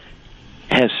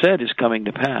 has said is coming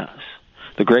to pass.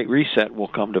 The Great Reset will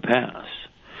come to pass.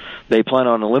 They plan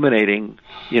on eliminating,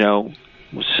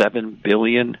 7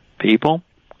 billion people.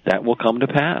 That will come to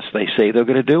pass. They say they're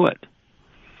going to do it.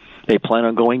 They plan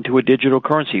on going to a digital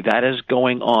currency. That is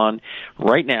going on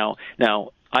right now.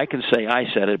 Now, I can say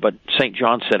I said it, but St.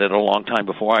 John said it a long time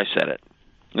before I said it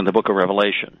in the book of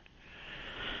Revelation.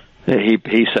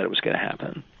 He said it was going to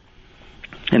happen.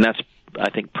 And that's, I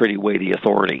think, pretty weighty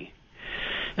authority.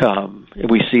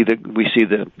 We see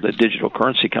the digital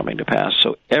currency coming to pass.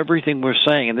 So everything we're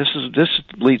saying, and this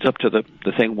leads up to the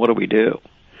thing, what do we do?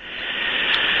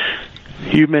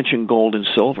 You mentioned gold and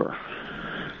silver.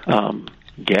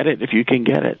 Get it if you can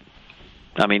get it.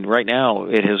 I mean, right now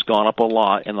it has gone up a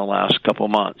lot in the last couple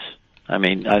of months. I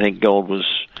mean, I think gold was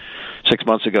 6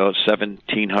 months ago at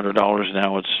 $1,700.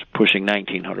 Now it's pushing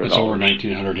 $1,900. It's over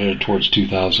 $1,900, headed towards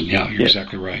 $2,000. Yeah, you're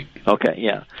exactly right. Okay,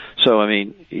 yeah. So I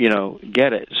mean,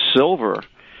 get it. Silver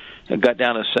got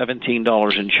down to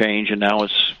 $17 and change, and now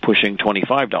it's pushing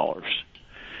 $25.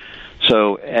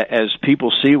 So as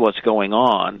people see what's going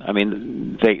on, I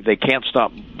mean, they can't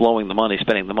stop blowing the money,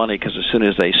 spending the money, because as soon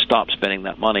as they stop spending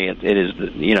that money, it is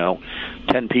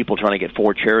 10 people trying to get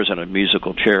 4 chairs in a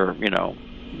musical chair,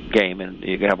 game, and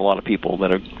you have a lot of people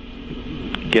that are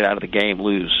get out of the game,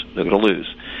 lose. They're going to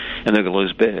lose, and they're going to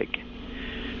lose big.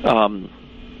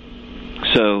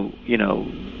 So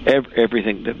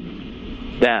everything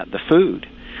the food.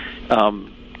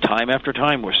 Time after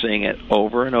time, we're seeing it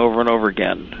over and over and over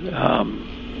again.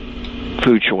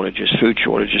 Food shortages,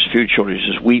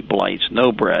 wheat blights,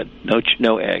 no bread,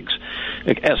 no eggs,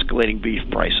 escalating beef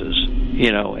prices.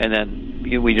 And then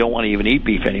we don't want to even eat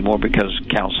beef anymore because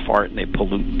cows fart and they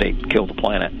kill the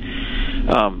planet.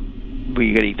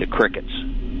 We got to eat the crickets.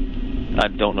 I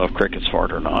don't know if crickets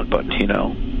fart or not, but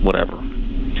whatever.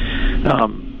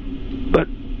 But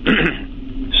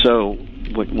so.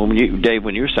 Dave,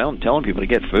 when you're telling people to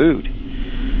get food,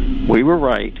 we were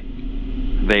right.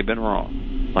 They've been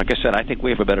wrong. Like I said, I think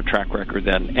we have a better track record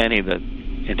than any of the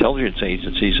intelligence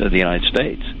agencies of the United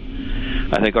States.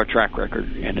 I think our track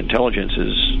record in intelligence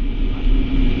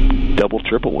is double,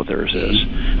 triple what theirs is.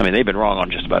 I mean, they've been wrong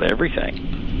on just about everything.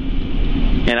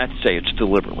 And I'd say it's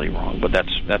deliberately wrong, but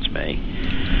that's me.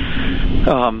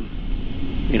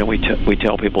 We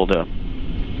tell people to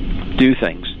do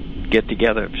things. Get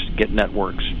together, get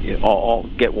networks, all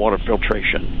get water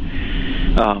filtration.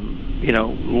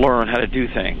 Learn how to do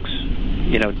things.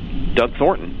 Doug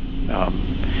Thornton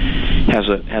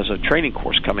has a training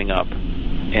course coming up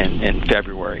in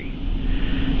February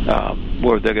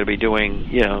where they're going to be doing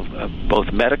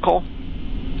both medical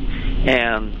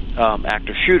and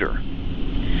active shooter.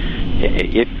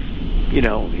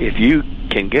 If you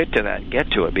can get to that,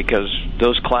 get to it, because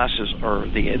those classes are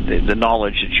the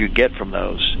knowledge that you get from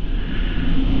those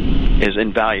is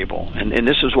invaluable. And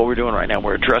this is what we're doing right now.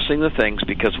 We're addressing the things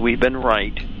because we've been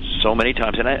right so many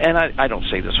times. And I don't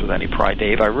say this with any pride,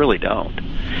 Dave. I really don't.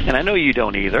 And I know you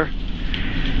don't either.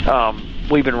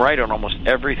 We've been right on almost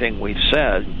everything we've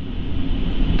said.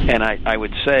 And I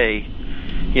would say,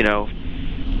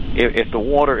 if the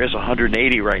water is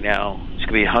 180 right now, it's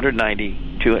going to be 190,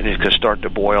 and it's going to start to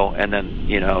boil, and then,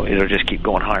 it'll just keep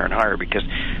going higher and higher because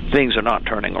things are not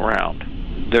turning around.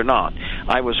 They're not.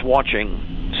 I was watching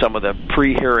some of the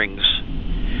pre-hearings,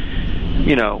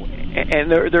 and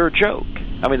they're a joke.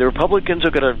 I mean, the Republicans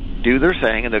are going to do their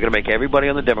thing, and they're going to make everybody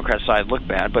on the Democrat side look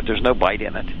bad, but there's no bite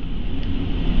in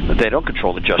it. But they don't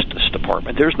control the Justice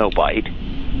Department. There's no bite.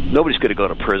 Nobody's going to go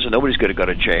to prison. Nobody's going to go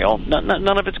to jail.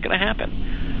 None of it's going to happen.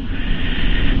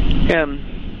 And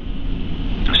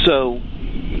so,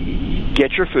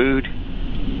 get your food,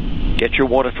 get your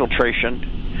water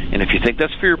filtration, and if you think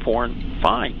that's fear porn,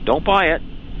 fine, don't buy it,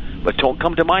 but don't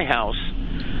come to my house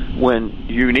when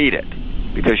you need it,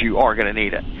 because you are going to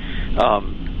need it.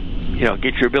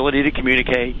 Get your ability to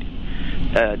communicate.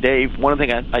 Dave, one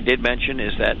thing I did mention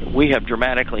is that we have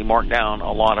dramatically marked down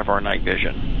a lot of our night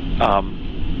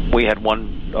vision. We had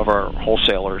one of our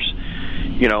wholesalers,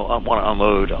 want to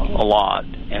unload a lot,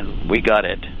 and we got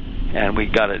it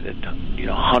at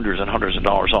hundreds and hundreds of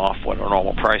dollars off what our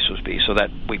normal price would be. So that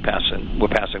we're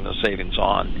passing those savings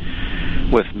on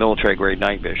with military grade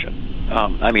night vision.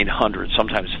 Hundreds,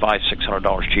 sometimes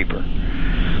 $500-$600 cheaper.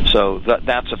 So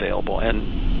that's available,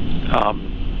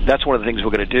 and that's one of the things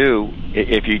we're going to do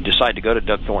if you decide to go to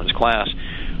Doug Thornton's class.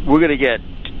 We're going to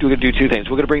do two things.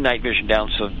 We're going to bring night vision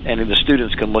down, and the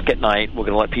students can look at night. We're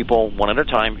going to let people one at a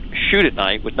time shoot at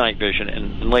night with night vision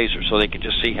and laser, so they can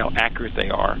just see how accurate they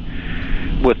are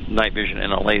with night vision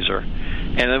and a laser.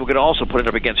 And then we're going to also put it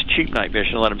up against cheap night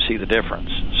vision and let them see the difference,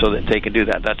 so that they can do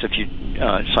that. That's if you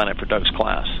sign up for Doug's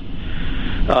class.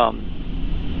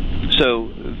 So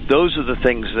those are the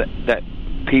things that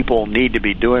people need to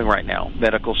be doing right now.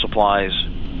 Medical supplies,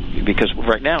 because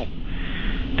right now,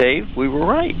 Dave, we were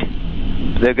right.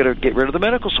 They're going to get rid of the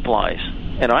medical supplies.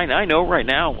 And I know right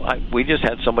now, we just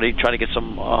had somebody try to get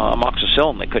some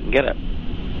amoxicillin. They couldn't get it.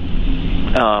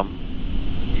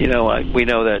 We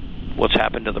know that what's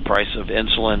happened to the price of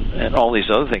insulin and all these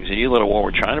other things. And you let a war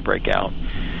we're trying to break out,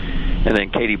 and then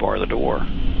Katie barred the door.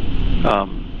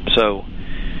 So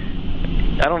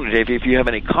I don't know, Dave, if you have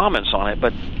any comments on it,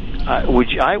 but I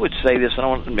would say this, and I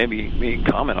want maybe you can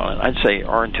comment on it. I'd say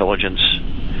our intelligence,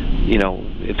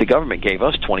 if the government gave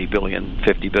us $20 billion,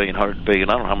 $50 billion, $100 billion,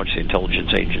 I don't know how much the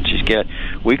intelligence agencies get,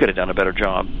 we could have done a better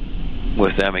job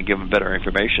with them and given better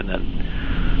information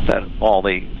than that all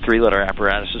the three-letter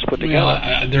apparatuses put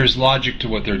together. There's logic to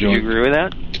what they're doing. Do you agree with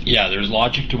that? Yeah, there's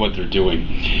logic to what they're doing.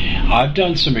 I've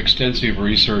done some extensive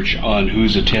research on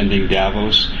who's attending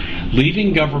Davos.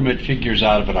 Leaving government figures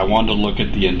out of it, I wanted to look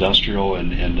at the industrial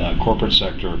and corporate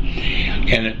sector,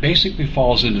 and it basically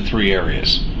falls into three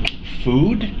areas: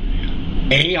 food,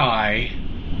 AI,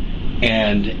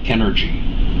 and energy.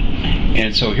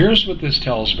 And so here's what this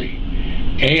tells me.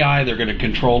 AI, they're going to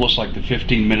control us like the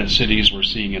 15-minute cities we're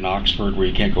seeing in Oxford, where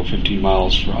you can't go 15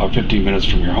 minutes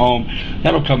from your home.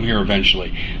 That'll come here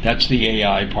eventually. That's the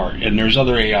AI part. And there's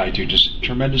other AI, too, just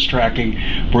tremendous tracking,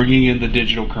 bringing in the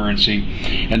digital currency.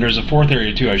 And there's a fourth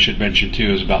area, too, I should mention,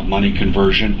 too, is about money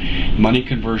conversion. Money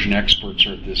conversion experts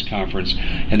are at this conference,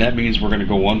 and that means we're going to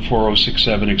go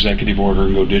 14067 executive order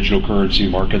and go digital currency,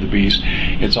 mark of the beast.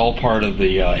 It's all part of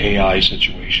the AI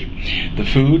situation. The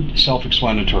food,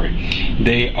 self-explanatory.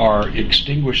 They are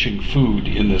extinguishing food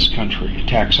in this country.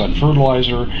 Tax on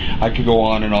fertilizer. I could go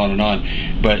on and on and on.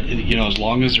 But, as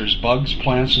long as there's bugs,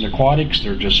 plants, and aquatics,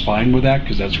 they're just fine with that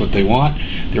because that's what they want.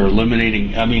 They're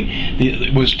eliminating.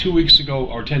 It was 2 weeks ago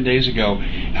or 10 days ago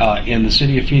in the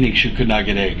city of Phoenix, you could not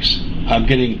get eggs. I'm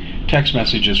getting text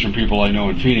messages from people I know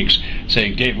in Phoenix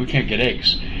saying, Dave, we can't get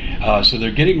eggs. So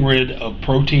they're getting rid of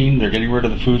protein, they're getting rid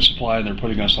of the food supply, and they're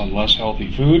putting us on less healthy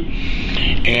food.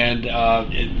 And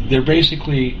they're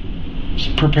basically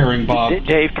preparing, Bob.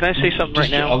 Dave, can I say something right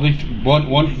now? I'll leave one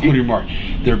concluding remark.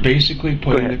 They're basically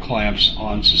putting the clamps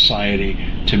on society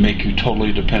to make you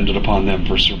totally dependent upon them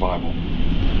for survival.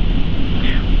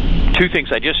 Two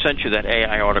things. I just sent you that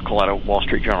AI article out of Wall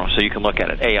Street Journal, so you can look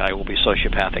at it. AI will be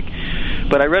sociopathic.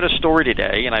 But I read a story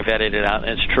today, and I've edited it out,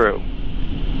 and it's true.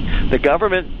 The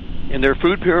government, in their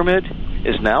food pyramid,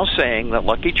 is now saying that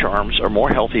Lucky Charms are more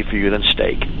healthy for you than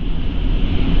steak.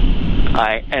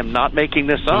 I am not making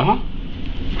this up.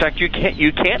 In fact, you can't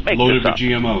make Loaded this up. With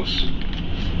GMOs.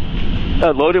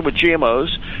 Loaded with GMOs,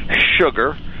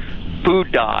 sugar,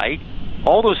 food dye,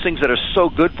 all those things that are so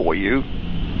good for you.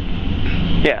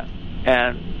 Yeah,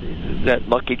 and that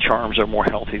Lucky Charms are more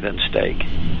healthy than steak.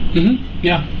 Mm-hmm.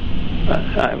 Yeah.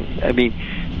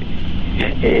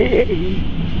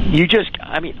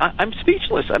 I'm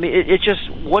speechless. It's just,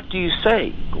 what do you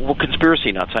say? Well,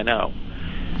 conspiracy nuts, I know.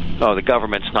 Oh, the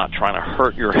government's not trying to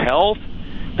hurt your health.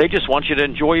 They just want you to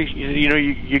enjoy,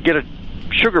 you get a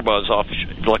sugar buzz off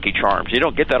Lucky Charms. You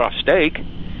don't get that off steak.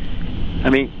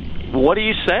 What do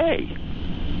you say?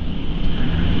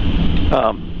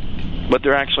 But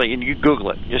they're actually, and you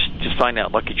Google it, just find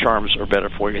out Lucky Charms are better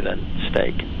for you than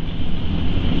steak.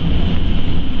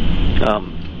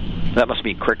 That must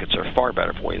mean crickets are far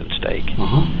better for you than steak.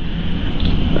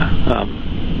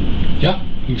 Yeah,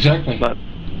 exactly. But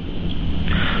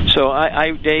so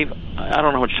Dave, I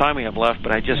don't know how much time we have left,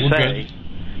 but I just say,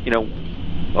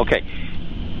 okay,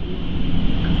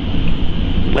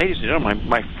 ladies and gentlemen,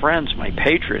 my friends, my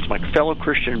patriots, my fellow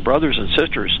Christian brothers and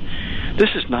sisters, this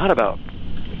is not about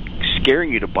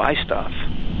scaring you to buy stuff.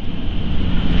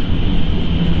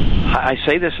 I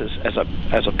say this as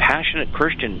a passionate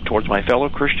Christian towards my fellow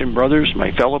Christian brothers,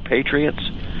 my fellow patriots,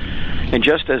 and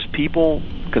just as people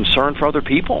concerned for other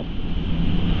people.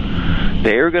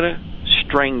 They're going to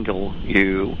strangle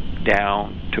you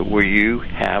down to where you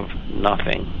have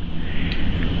nothing.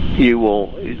 You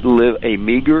will live a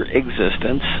meager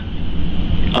existence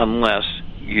unless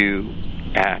you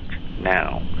act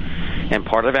now. And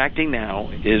part of acting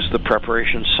now is the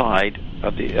preparation side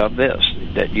of this,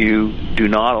 that you do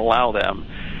not allow them,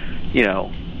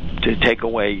 to take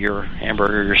away your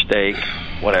hamburger, your steak,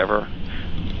 whatever,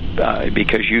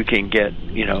 because you can get,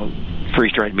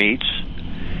 freeze-dried meats.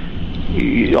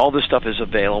 All this stuff is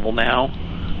available now.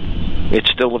 It's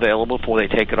still available before they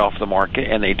take it off the market,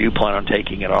 and they do plan on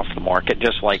taking it off the market,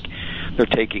 just like they're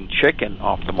taking chicken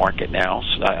off the market now.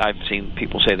 So I've seen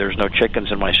people say there's no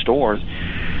chickens in my store.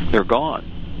 They're gone.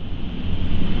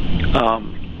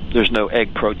 There's no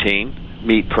egg protein,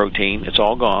 meat protein. It's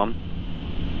all gone.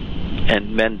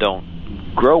 And men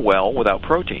don't grow well without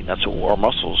protein. That's what our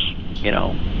muscles,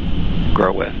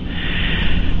 grow with.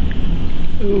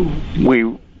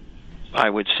 I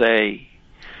would say,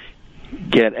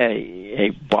 get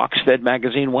a box-fed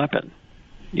magazine weapon.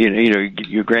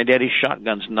 Your granddaddy's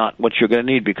shotgun's not what you're going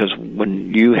to need, because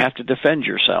when you have to defend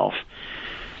yourself,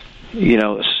 a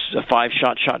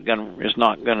 5-shot shotgun is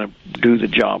not going to do the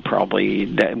job probably.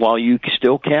 While you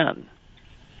still can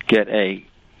get a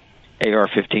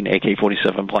AR-15,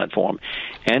 AK-47 platform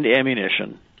and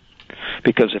ammunition,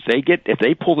 because if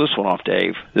they pull this one off,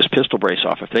 Dave, this pistol brace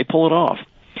off, if they pull it off,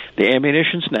 the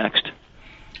ammunition's next.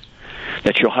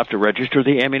 That you'll have to register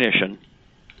the ammunition,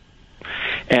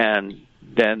 and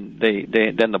then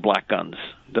the black guns.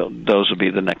 Those will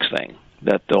be the next thing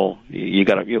that you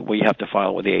have to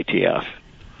file with the ATF.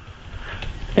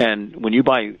 And when you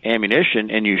buy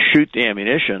ammunition and you shoot the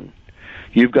ammunition,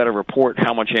 you've got to report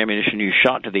how much ammunition you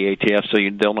shot to the ATF, so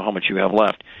they'll know how much you have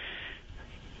left.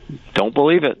 Don't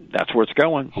believe it. That's where it's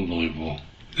going. Unbelievable.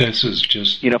 This is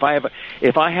just if I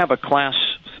have a class.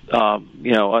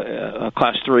 A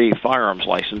Class 3 firearms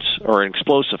license or an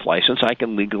explosive license, I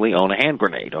can legally own a hand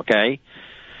grenade, okay?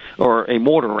 Or a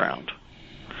mortar round.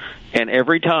 And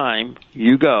every time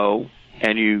you go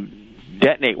and you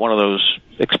detonate one of those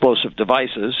explosive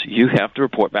devices, you have to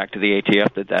report back to the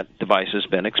ATF that device has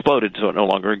been exploded, so it no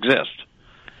longer exists.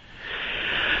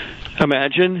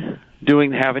 Imagine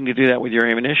having to do that with your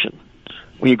ammunition.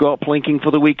 When you go out plinking for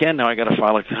the weekend, now I got to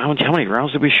file how many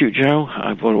rounds did we shoot, Joe?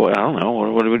 I don't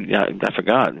know. I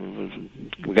forgot.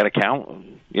 We got to count,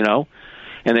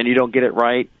 and then you don't get it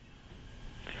right.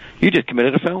 You just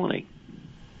committed a felony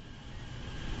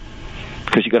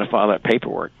because you got to file that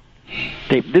paperwork.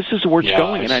 This is where it's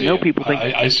going, and I know people think...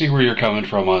 I see where you're coming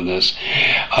from on this.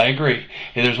 I agree.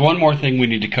 And there's one more thing we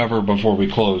need to cover before we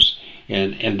close,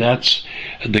 and that's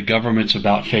the government's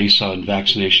about-face on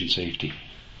vaccination safety.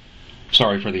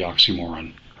 Sorry for the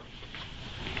oxymoron.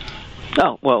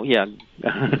 Oh, well, yeah.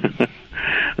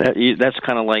 That's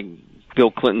kind of like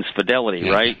Bill Clinton's fidelity,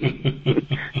 right?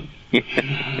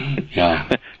 Yeah.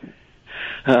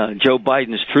 Joe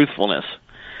Biden's truthfulness.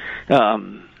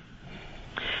 Well,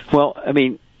 I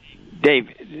mean, Dave,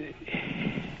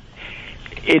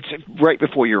 it's right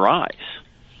before your eyes.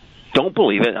 Don't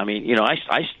believe it. I mean, I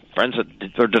friends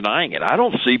that are denying it. I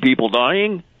don't see people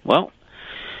dying. Well,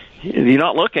 you're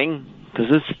not looking, because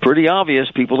it's pretty obvious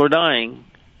people are dying.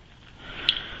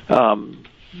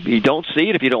 You don't see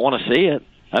it if you don't want to see it.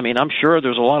 I mean, I'm sure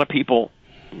there's a lot of people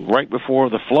right before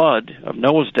the flood of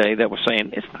Noah's day that were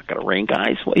saying, it's not going to rain,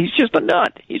 guys. Well, he's just a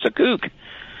nut. He's a kook.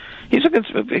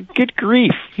 Good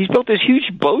grief. He's built this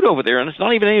huge boat over there, and it's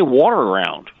not even any water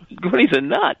around. But he's a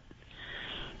nut.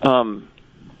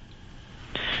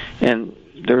 And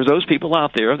there's those people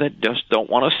out there that just don't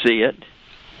want to see it.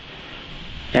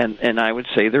 And I would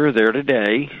say they're there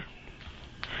today.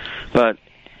 But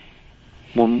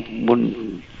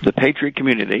when the Patriot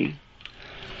community,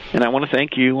 and I want to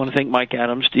thank you, I want to thank Mike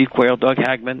Adams, Steve Quayle, Doug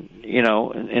Hagman,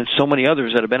 and so many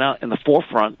others that have been out in the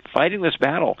forefront fighting this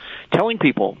battle, telling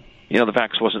people, the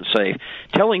vax wasn't safe,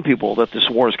 telling people that this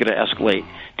war is going to escalate,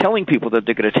 telling people that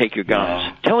they're going to take your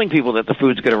guns, telling people that the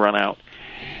food's going to run out.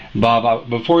 Bob,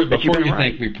 before you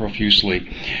thank me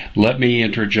profusely, let me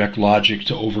interject logic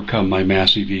to overcome my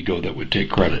massive ego that would take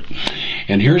credit.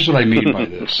 And here's what I mean by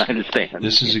this. I understand.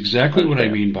 This is exactly what I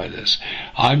mean by this.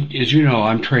 As you know,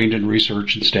 I'm trained in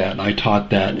research and stat, and I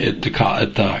taught that at the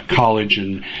college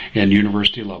and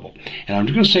university level. And I'm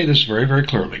going to say this very, very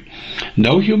clearly.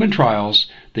 No human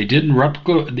trials, They didn't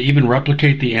even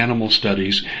replicate the animal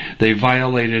studies. They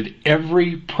violated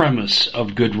every premise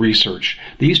of good research.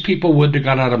 These people wouldn't have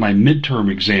got out of my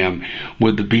midterm exam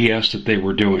with the BS that they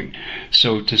were doing.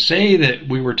 So to say that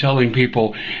we were telling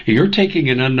people, you're taking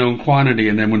an unknown quantity,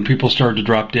 and then when people started to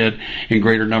drop dead in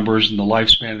greater numbers and the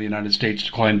lifespan of the United States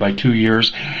declined by 2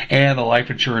 years, and the life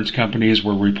insurance companies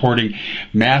were reporting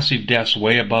massive deaths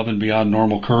way above and beyond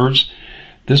normal curves,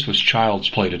 this was child's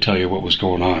play to tell you what was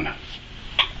going on.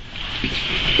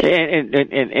 And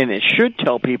it should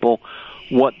tell people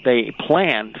what they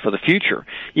planned for the future.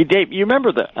 Dave, you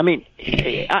remember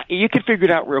you could figure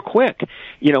it out real quick.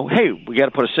 Hey, we got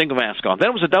to put a single mask on. Then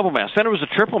it was a double mask. Then it was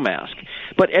a triple mask.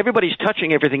 But everybody's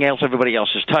touching everything else everybody else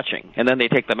is touching. And then they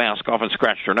take the mask off and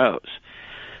scratch their nose.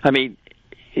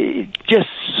 Just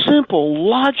simple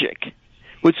logic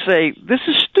would say, this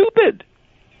is stupid.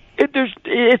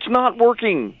 It's not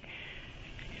working.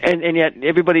 And yet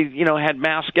everybody, had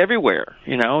masks everywhere.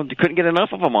 They couldn't get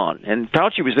enough of them on. And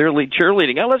Fauci was there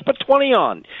cheerleading. Oh, let's put 20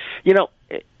 on.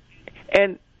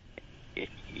 And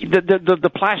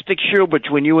the plastic shield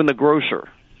between you and the grocer.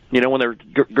 When there are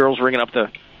girls ringing up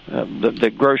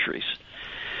the groceries,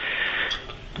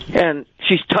 and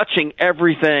she's touching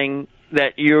everything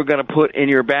that you're going to put in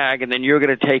your bag, and then you're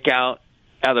going to take out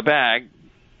of the bag.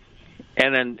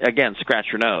 And then, again, scratch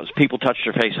your nose. People touch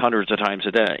their face hundreds of times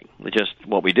a day. It's just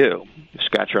what we do.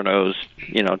 Scratch our nose,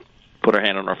 put our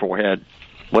hand on our forehead,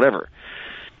 whatever.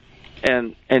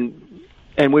 And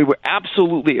we were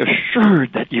absolutely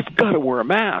assured that you've got to wear a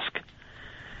mask.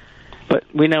 But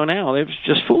we know now it was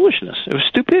just foolishness. It was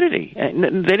stupidity.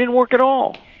 And they didn't work at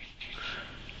all.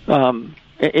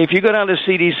 If you go down to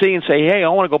CDC and say, hey, I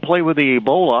want to go play with the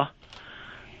Ebola,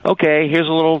 okay, here's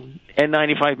a little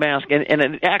N95 mask, and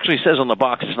it actually says on the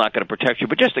box it's not going to protect you,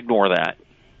 but just ignore that.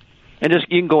 And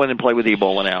you can go in and play with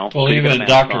Ebola now. Well, even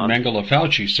Dr. Mengele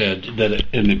Fauci said that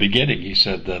in the beginning, he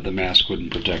said that the mask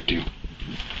wouldn't protect you.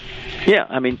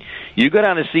 Yeah, you go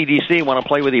down to CDC and want to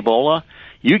play with Ebola,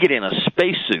 you get in a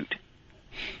spacesuit.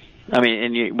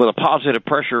 With a positive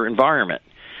pressure environment.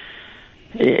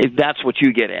 That's what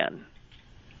you get in.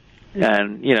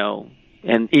 And,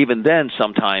 and even then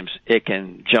sometimes it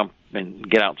can jump and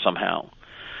get out somehow.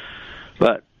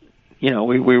 But,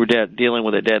 we were dealing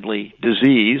with a deadly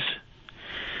disease,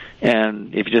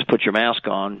 and if you just put your mask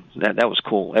on, that was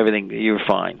cool. Everything, you were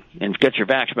fine. And get your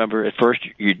vax. Remember, at first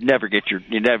you'd never get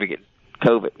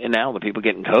COVID, and now the people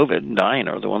getting COVID and dying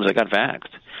are the ones that got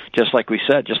vaxxed. Just like we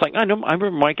said, I remember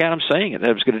Mike Adams saying it, that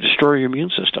it was going to destroy your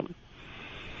immune system.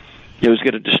 It was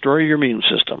going to destroy your immune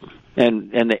system.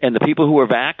 And the people who are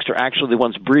vaxxed are actually the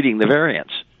ones breeding the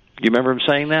variants. Do you remember him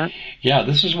saying that? Yeah,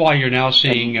 this is why you're now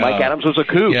seeing... Mike Adams was a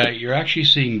kook. Yeah, you're actually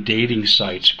seeing dating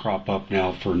sites crop up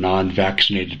now for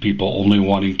non-vaccinated people, only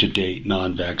wanting to date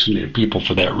non-vaccinated people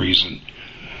for that reason.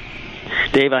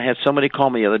 Dave, I had somebody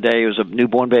call me the other day. It was a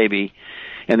newborn baby,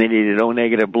 and they needed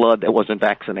O-negative blood that wasn't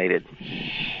vaccinated.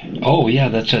 Oh, yeah,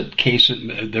 that's a case.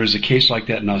 There's a case like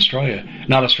that in Australia.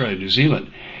 Not Australia, New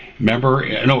Zealand. Remember?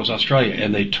 No, it was Australia,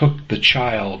 and they took the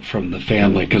child from the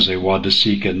family because they wanted to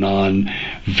seek a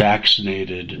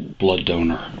non-vaccinated blood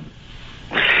donor.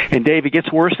 And Dave, it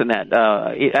gets worse than that.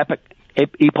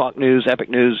 Epoch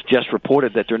News just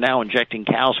reported that they're now injecting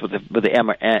cows with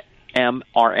the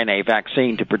mRNA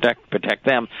vaccine to protect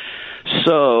them.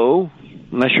 So,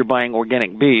 unless you're buying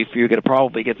organic beef, you're going to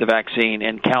probably get the vaccine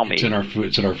in cow meat.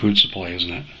 It's in our food supply,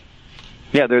 isn't it?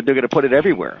 Yeah, they're going to put it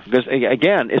everywhere because,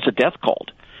 again, it's a death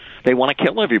cult. They want to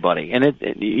kill everybody, and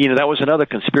that was another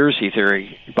conspiracy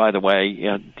theory, by the way.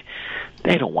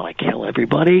 They don't want to kill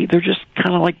everybody. They're just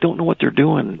kind of don't know what they're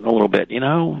doing a little bit,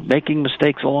 making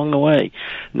mistakes along the way.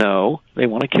 No, they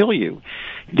want to kill you.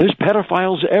 There's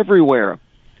pedophiles everywhere.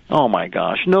 Oh my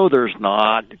gosh, no, there's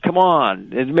not. Come on,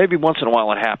 maybe once in a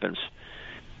while it happens.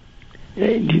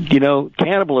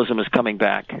 Cannibalism is coming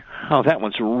back. Oh, that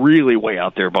one's really way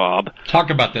out there, Bob. Talk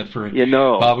about that for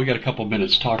Bob, we got a couple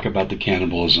minutes. Talk about the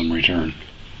cannibalism return.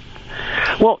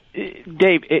 Well,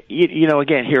 Dave,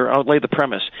 again, here, I'll lay the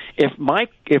premise. If my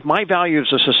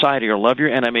values of society are love your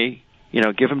enemy,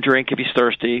 give him drink if he's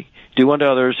thirsty, do unto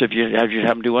others if you have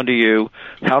him do unto you,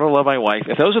 how to love my wife,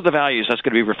 if those are the values, that's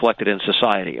going to be reflected in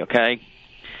society, okay?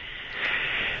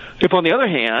 If, on the other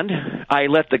hand, I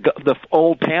let the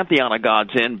old pantheon of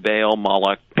gods in, Baal,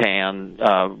 Moloch, Pan,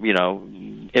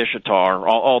 Ishtar,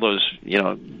 all those,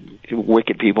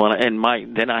 wicked people,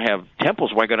 then I have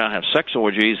temples where I go down and have sex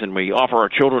orgies, and we offer our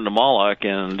children to Moloch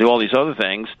and do all these other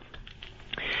things.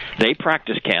 They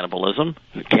practice cannibalism,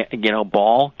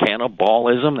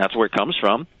 cannibalism. That's where it comes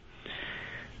from.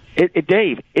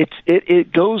 Dave,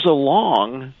 it goes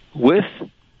along with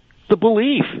the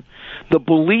belief. The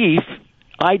belief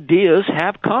ideas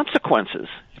have consequences.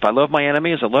 If I love my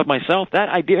enemy as I love myself, that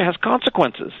idea has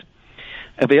consequences.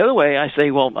 And the other way, I say,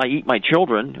 well, I eat my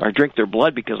children, or I drink their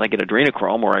blood because I get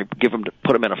adrenochrome, or I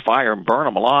put them in a fire and burn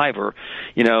them alive, or,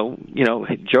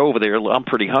 Joe over there, I'm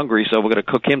pretty hungry, so we're going to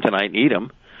cook him tonight and eat him.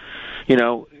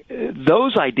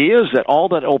 Those ideas that all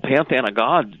that old pantheon of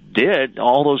God did,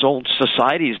 all those old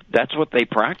societies, that's what they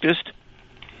practiced.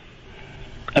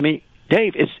 I mean,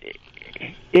 Dave,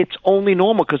 it's only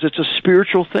normal because it's a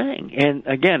spiritual thing. And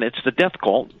again, it's the death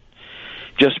cult,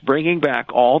 just bringing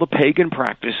back all the pagan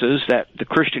practices that the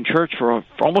Christian church for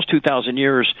almost 2,000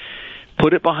 years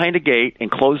put it behind a gate and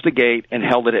closed the gate and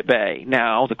held it at bay.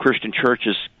 Now the Christian church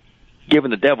is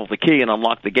giving the devil the key and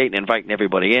unlocked the gate and inviting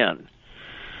everybody in,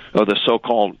 or the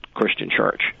so-called Christian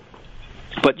church.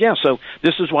 But yeah, so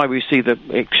this is why we see the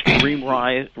extreme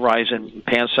rise in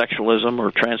pansexualism or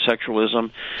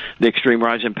transsexualism, the extreme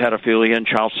rise in pedophilia and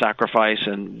child sacrifice,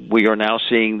 and we are now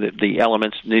seeing the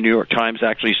elements. The New York Times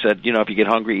actually said, if you get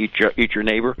hungry, eat your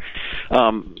neighbor.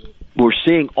 We're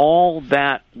seeing all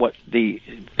that, what the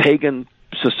pagan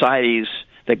societies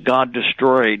that God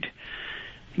destroyed,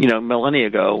 millennia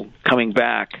ago, coming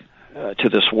back to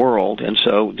this world. And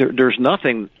so there's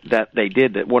nothing that they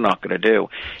did that we're not going to do,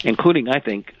 including, I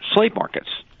think, slave markets.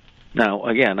 Now,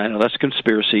 again, I know that's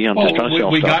conspiracy. I'm just trying to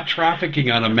sell we stuff. got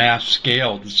trafficking on a mass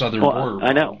scale at the southern border.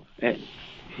 I know.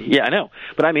 Yeah, I know.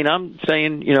 But I mean, I'm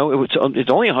saying,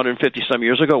 it's only 150 some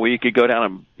years ago where you could go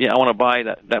down and, I want to buy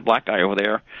that black guy over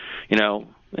there,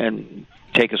 and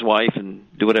take his wife and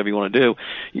do whatever you want to do.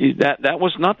 That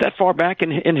was not that far back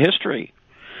in history.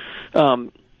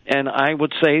 And I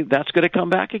would say that's going to come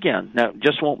back again. Now, it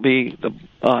just won't be the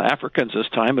Africans this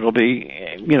time. It'll be,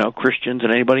 Christians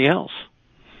and anybody else.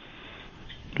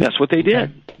 That's what they did.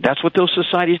 Okay. That's what those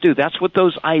societies do. That's what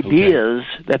those ideas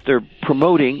that they're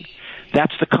promoting,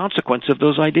 that's the consequence of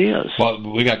those ideas. Well,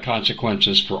 we got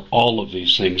consequences for all of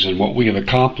these things. And what we have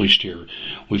accomplished here,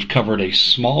 we've covered a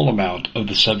small amount of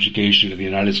the subjugation of the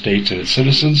United States and its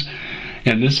citizens.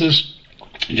 And this is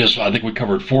I think we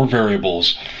covered 4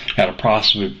 variables at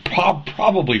approximately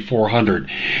probably 400.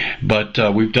 But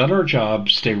we've done our job.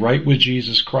 Stay right with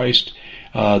Jesus Christ.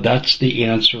 That's the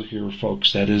answer here,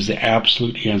 folks. That is the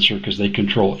absolute answer, because they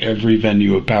control every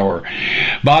venue of power.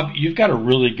 Bob, you've got a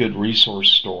really good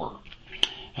resource store.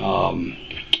 So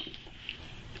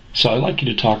I'd like you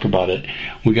to talk about it.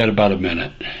 We got about a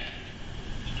minute.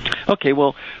 Okay,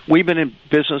 well, we've been in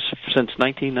business since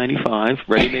 1995,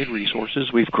 ready-made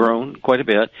resources. We've grown quite a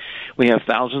bit. We have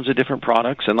thousands of different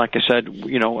products, and like I said,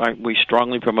 we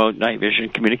strongly promote night vision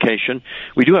communication.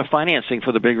 We do have financing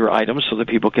for the bigger items so that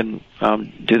people can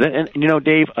do that. And,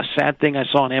 Dave, a sad thing I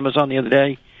saw on Amazon the other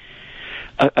day,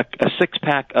 a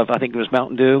 6-pack of, I think it was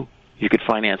Mountain Dew, you could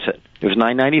finance it. It was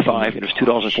 $9.95, and it was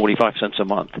 $2.45 a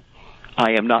month.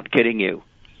 I am not kidding you.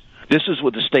 This is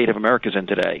what the state of America is in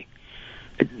today.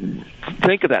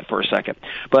 Think of that for a second.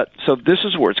 But so this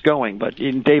is where it's going. But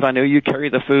Dave, I know you carry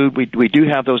the food. We do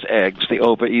have those eggs, the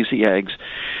Ova Easy eggs.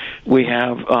 We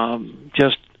have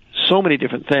just so many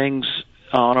different things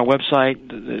on our website.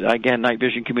 Again, night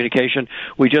vision communication.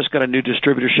 We just got a new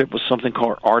distributorship with something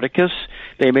called Articus.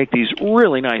 They make these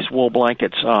really nice wool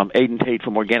blankets. Aiden Tate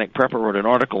from Organic Prepper wrote an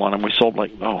article on them. We sold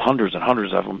hundreds and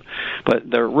hundreds of them. But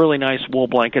they're really nice wool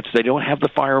blankets. They don't have the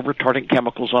fire retardant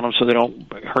chemicals on them, so they don't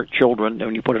hurt children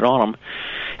when you put it on them.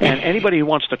 And anybody who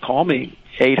wants to call me,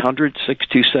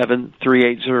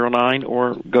 800-627-3809,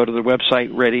 or go to the website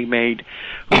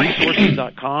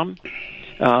readymaderesources.com.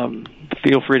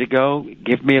 Feel free to go.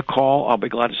 Give me a call. I'll be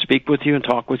glad to speak with you and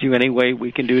talk with you any way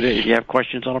we can do that if you have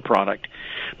questions on a product.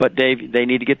 But, Dave, they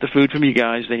need to get the food from you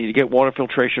guys. They need to get water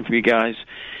filtration from you guys,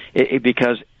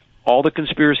 because all the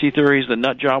conspiracy theories, the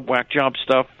nut job, whack job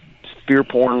stuff, fear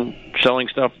porn, selling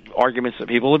stuff, arguments that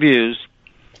people have used,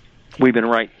 we've been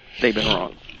right. They've been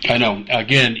wrong. I know.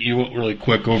 Again, you went really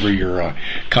quick over your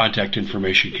contact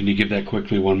information. Can you give that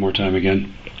quickly one more time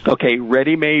again? Okay,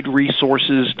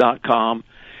 readymaderesources.com,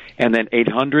 and then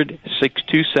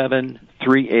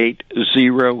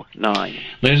 800-627-3809.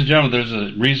 Ladies and gentlemen, there's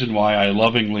a reason why I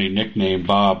lovingly nicknamed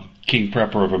Bob King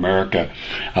Prepper of America.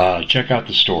 Check out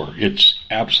the store. It's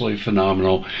absolutely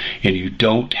phenomenal, and you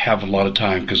don't have a lot of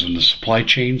time, because when the supply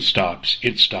chain stops,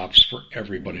 it stops for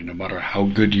everybody, no matter how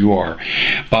good you are.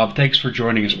 Bob, thanks for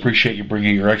joining us. Appreciate you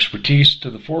bringing your expertise to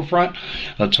the forefront.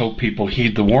 Let's hope people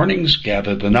heed the warnings,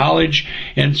 gather the knowledge,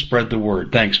 and spread the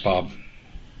word. Thanks, Bob.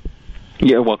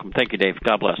 You're welcome. Thank you, Dave.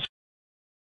 God bless.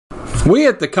 We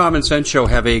at the Common Sense Show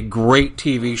have a great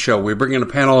TV show. We bring in a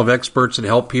panel of experts and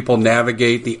help people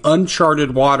navigate the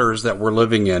uncharted waters that we're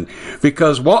living in.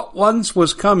 Because what once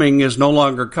was coming is no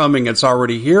longer coming. It's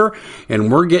already here,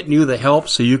 and we're getting you the help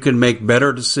so you can make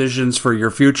better decisions for your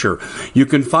future. You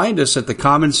can find us at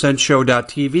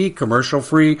thecommonsenseshow.tv,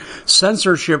 commercial-free,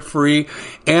 censorship-free,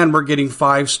 and we're getting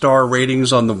 5-star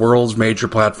ratings on the world's major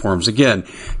platforms. Again,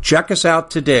 check us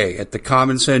out today at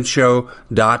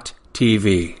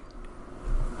thecommonsenseshow.tv.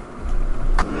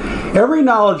 Every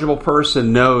knowledgeable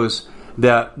person knows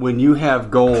that when you have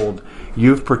gold,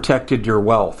 you've protected your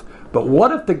wealth. But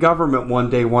what if the government one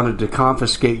day wanted to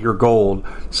confiscate your gold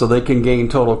so they can gain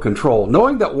total control,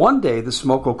 knowing that one day the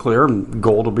smoke will clear and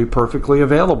gold will be perfectly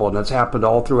available, and that's happened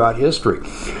all throughout history.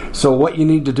 So what you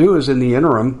need to do is, in the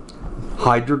interim,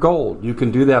 hide your gold. You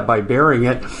can do that by burying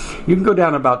it. You can go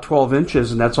down about 12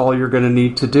 inches, and that's all you're going to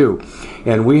need to do.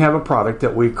 And we have a product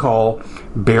that we call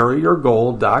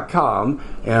buryyourgold.com,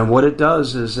 and what it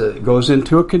does is it goes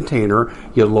into a container.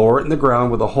 You lower it in the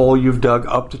ground with a hole you've dug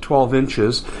up to 12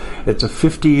 inches. It's a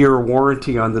 50-year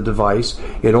warranty on the device.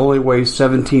 It only weighs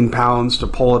 17 pounds to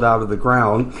pull it out of the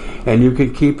ground, and you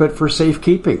can keep it for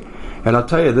safekeeping. And I'll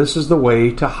tell you, this is the way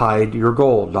to hide your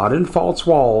gold, not in false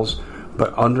walls,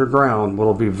 but underground,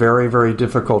 will be very, very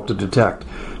difficult to detect.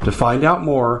 To find out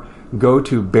more, go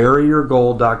to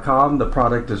buryyourgold.com. The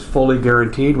product is fully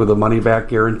guaranteed with a money-back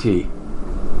guarantee.